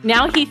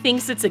 Now he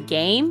thinks it's a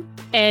game,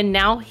 and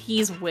now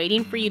he's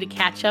waiting for you to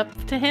catch up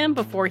to him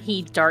before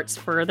he darts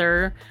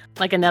further,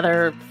 like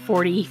another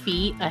 40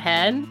 feet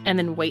ahead, and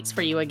then waits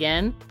for you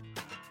again.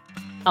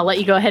 I'll let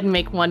you go ahead and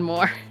make one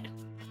more.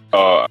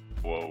 Well,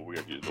 we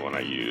have to use the one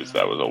I used.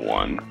 That was a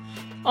 1.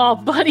 Oh,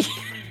 buddy.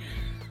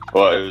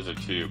 Well, it was a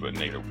 2, but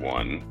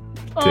 -1.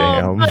 Oh,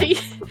 Damn. buddy.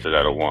 So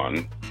that a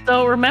 1.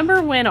 So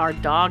remember when our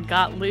dog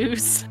got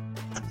loose?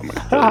 I'm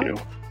gonna kill you.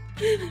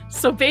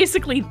 So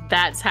basically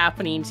that's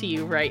happening to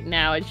you right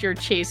now as you're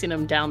chasing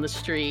him down the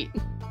street.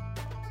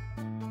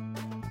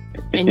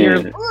 And your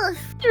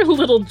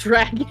little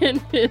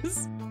dragon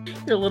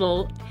your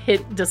little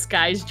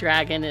disguised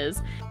dragon is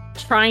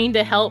trying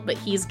to help, but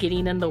he's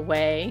getting in the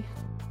way.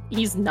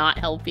 He's not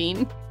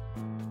helping.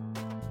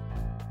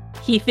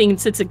 He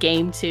thinks it's a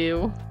game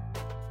too.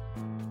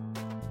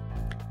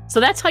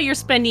 So that's how you're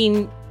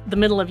spending the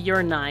middle of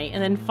your night.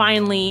 And then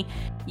finally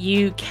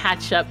you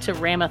catch up to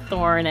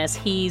Ramathorn as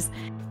he's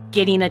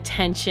getting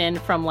attention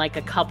from like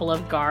a couple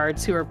of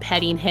guards who are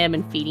petting him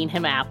and feeding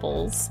him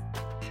apples.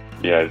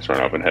 Yeah, I just run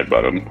up and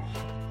headbutt him.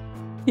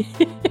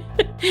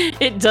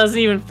 It doesn't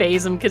even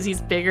faze him because he's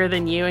bigger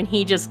than you and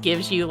he just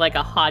gives you like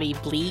a haughty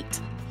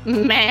bleat.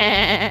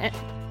 Meh.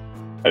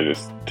 I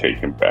just take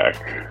him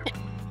back.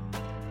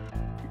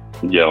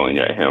 Yelling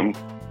at him.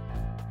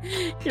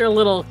 Your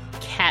little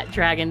cat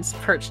dragon's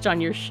perched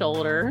on your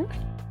shoulder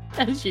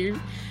as you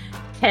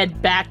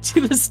head back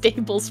to the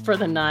stables for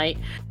the night.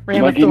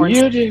 Ramathorn,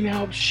 you didn't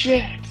help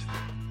shit.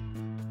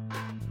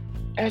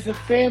 As a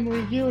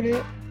family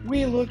unit,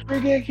 we look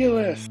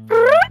ridiculous.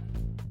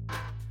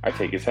 I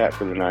take his hat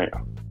for the night.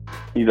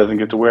 He doesn't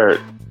get to wear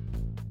it.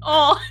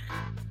 Oh.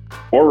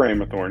 Or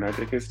Ramathorn, I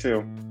take his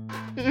too.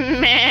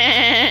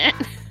 Meh.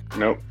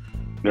 Nope.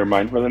 They're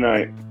mine for the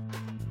night.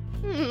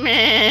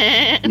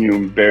 Meh. You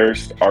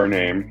embarrassed our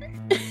name.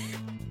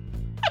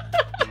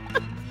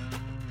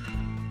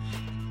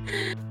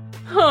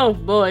 Oh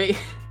boy.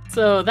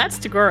 So that's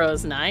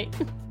Tagoro's night.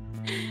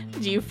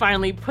 Do you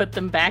finally put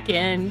them back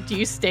in? Do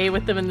you stay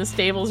with them in the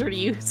stables, or do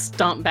you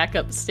stomp back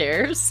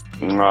upstairs?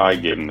 I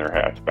give them their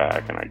hats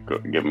back, and I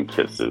give them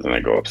kisses, and I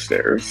go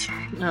upstairs.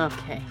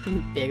 Okay,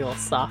 you big ol'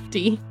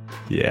 softy.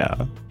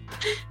 Yeah.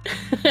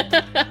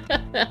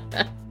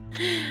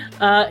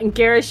 And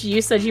Garish,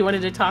 you said you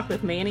wanted to talk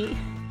with Manny.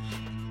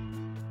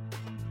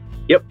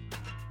 Yep.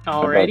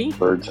 Alrighty. About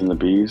birds and the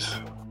bees,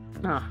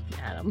 Oh,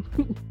 Adam.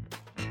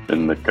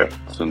 and the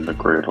cats and the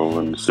cradle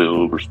and the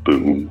silver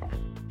spoon.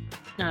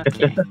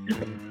 Okay.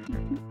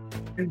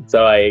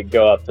 So I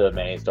go up to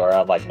Manny's door.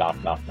 I'm like,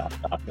 knock, knock, knock,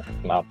 knock,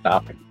 knock,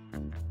 knock,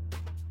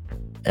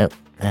 knock.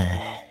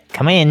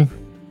 Come in.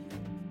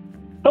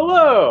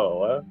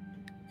 Hello.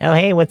 Oh,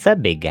 hey, what's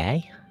up, big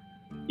guy?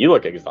 You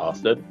look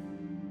exhausted.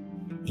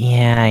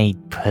 Yeah, I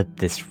put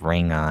this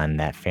ring on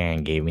that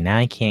Farron gave me. Now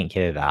I can't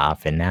get it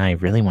off, and now I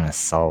really want to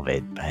solve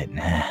it, but...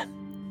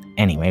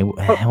 Anyway,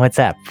 what's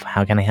up?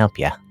 How can I help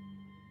you?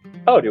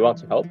 Oh, do you want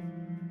some help?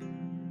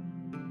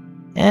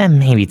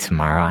 Maybe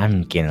tomorrow.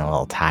 I'm getting a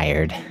little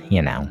tired,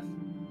 you know.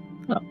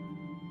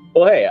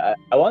 Well, hey,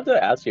 I wanted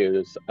to ask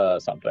you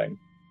something.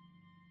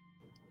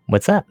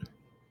 What's up?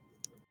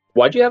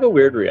 Why'd you have a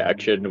weird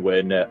reaction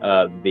when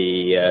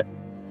the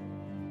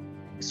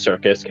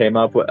circus came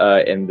up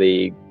in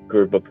the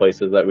group of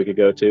places that we could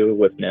go to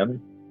with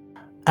Nim?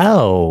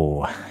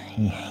 Oh,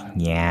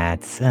 yeah,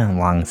 it's a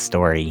long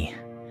story.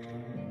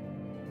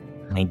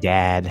 My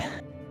dad,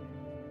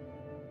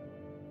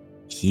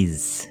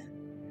 he's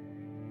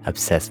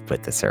obsessed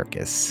with the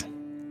circus.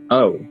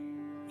 Oh.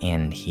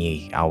 And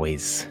he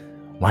always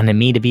wanted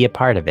me to be a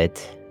part of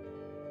it.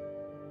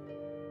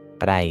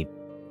 But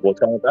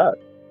What's wrong with that?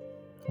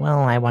 well,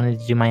 I wanted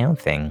to do my own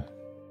thing.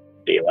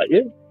 Did he let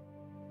you?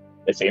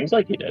 It seems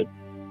like he did.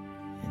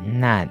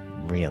 Not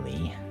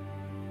really.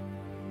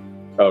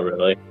 Oh,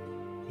 really?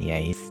 Yeah,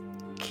 he's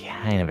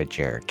kind of a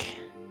jerk.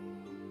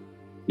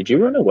 Did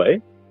you run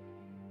away?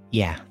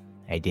 Yeah,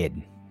 I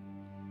did.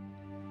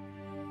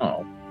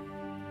 Oh.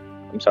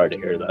 I'm sorry to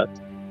hear that.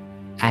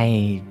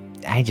 I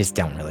just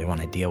don't really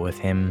want to deal with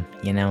him.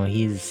 You know,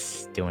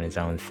 he's doing his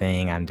own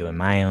thing, I'm doing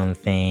my own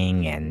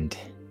thing, and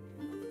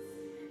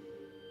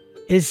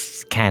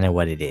it's kind of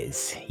what it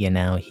is. You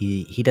know,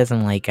 he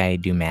doesn't like I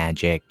do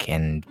magic,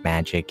 and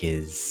magic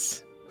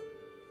is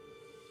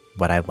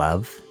what I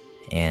love,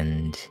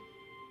 and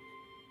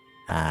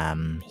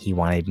he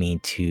wanted me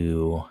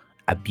to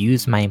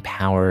abuse my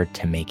power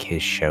to make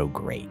his show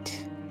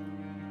great.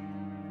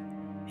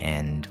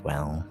 And,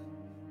 well,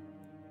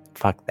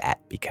 fuck that,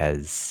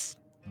 because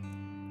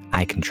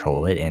I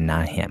control it and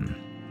not him.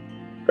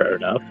 Fair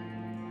enough.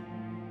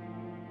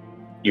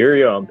 You're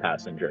your own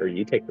passenger.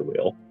 You take the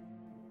wheel.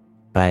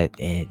 But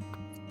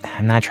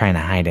I'm not trying to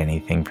hide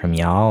anything from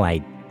y'all.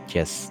 I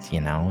just, you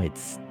know,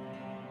 it's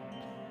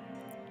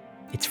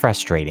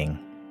frustrating,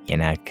 you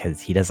know,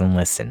 because he doesn't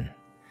listen.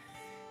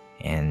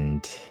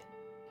 And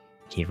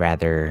he'd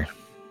rather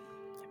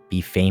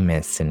be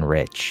famous and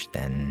rich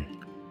than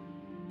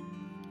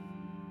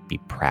be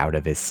proud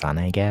of his son,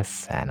 I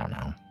guess. I don't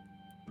know.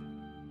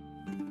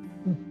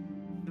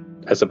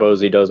 I suppose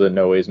he doesn't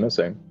know he's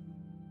missing.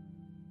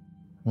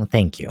 Well,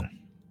 thank you.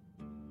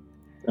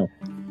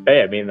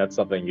 Hey, I mean, that's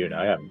something you and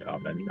I have in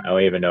common. I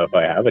don't even know if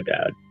I have a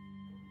dad.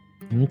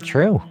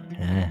 True.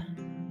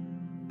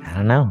 I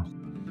don't know.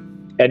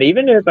 And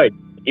even if I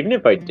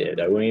did,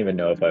 I wouldn't even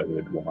know if I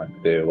would want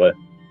to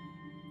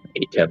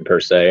meet him per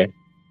se.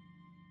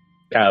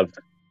 Kind of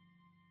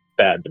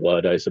bad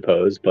blood, I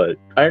suppose, but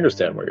I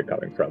understand where you're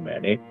coming from,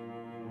 Manny.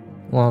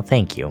 Well,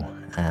 thank you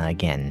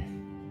again.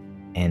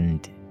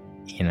 And,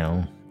 you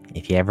know,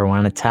 if you ever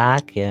want to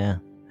talk,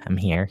 I'm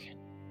here.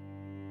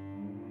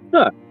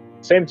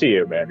 Same to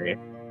you, Manny.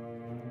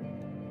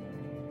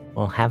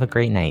 Well, have a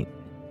great night.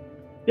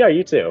 Yeah,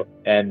 you too.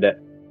 And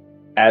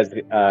as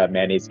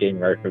Manny's getting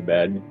ready for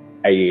bed,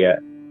 I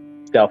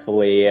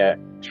stealthily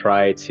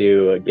try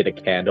to get a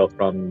candle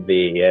from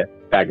the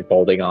bag of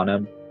folding on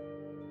him.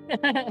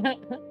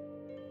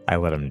 I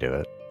let him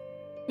do it.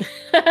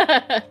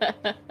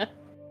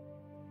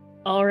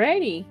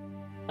 Alrighty.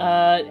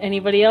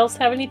 Anybody else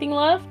have anything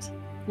left?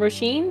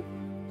 Roisin?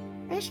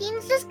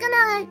 Roisin's just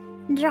gonna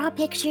draw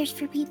pictures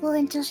for people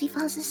until she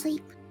falls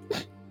asleep.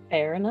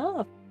 Fair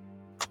enough.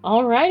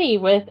 Alrighty,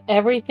 with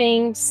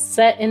everything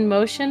set in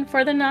motion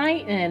for the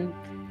night and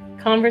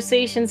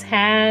conversations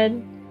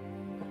had,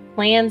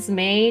 plans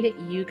made,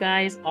 you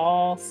guys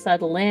all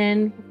settle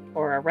in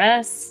for a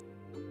rest.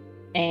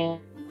 And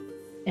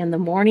in the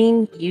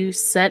morning, you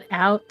set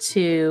out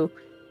to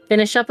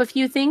finish up a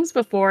few things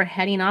before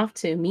heading off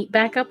to meet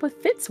back up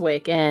with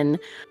Fitzwick. And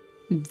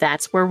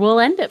that's where we'll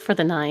end it for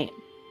the night.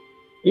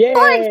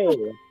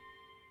 Yay!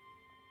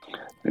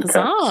 The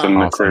Huzzah. cats in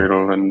the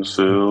cradle and the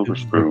silver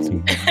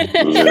spoon.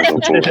 Little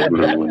boy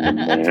blue and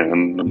the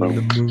man the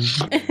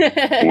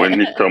moon. When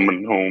you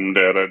coming home,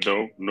 Dad, I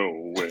don't know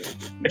when.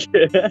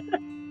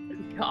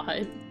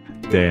 God.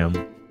 Damn.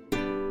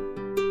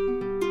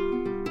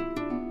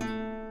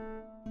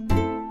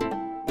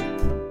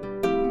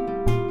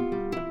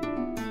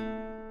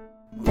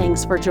 Thank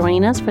Thanks for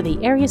joining us for the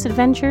Arius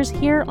Adventures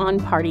here on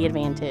Party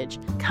Advantage.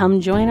 Come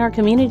join our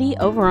community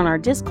over on our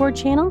Discord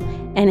channel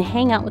and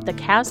hang out with the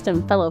cast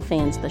and fellow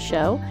fans of the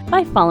show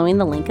by following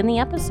the link in the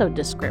episode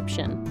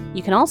description.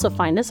 You can also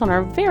find us on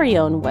our very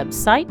own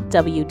website,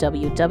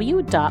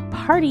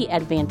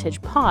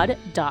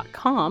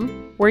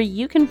 www.partyadvantagepod.com, where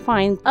you can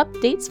find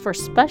updates for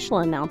special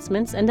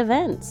announcements and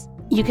events.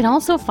 You can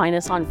also find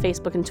us on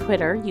Facebook and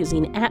Twitter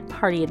using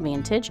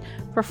 @PartyAdvantage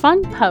for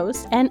fun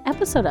posts and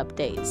episode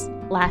updates.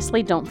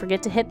 Lastly, don't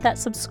forget to hit that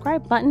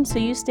subscribe button so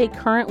you stay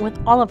current with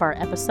all of our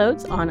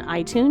episodes on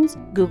iTunes,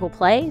 Google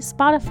Play,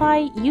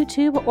 Spotify,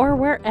 YouTube, or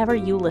wherever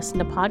you listen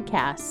to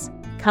podcasts.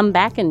 Come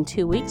back in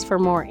 2 weeks for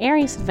more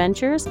Arius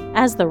Adventures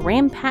as the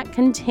Ram Pack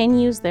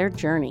continues their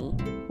journey.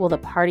 Will the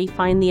party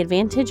find the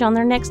advantage on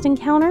their next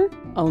encounter?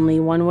 Only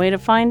one way to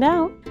find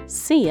out.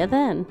 See ya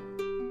then.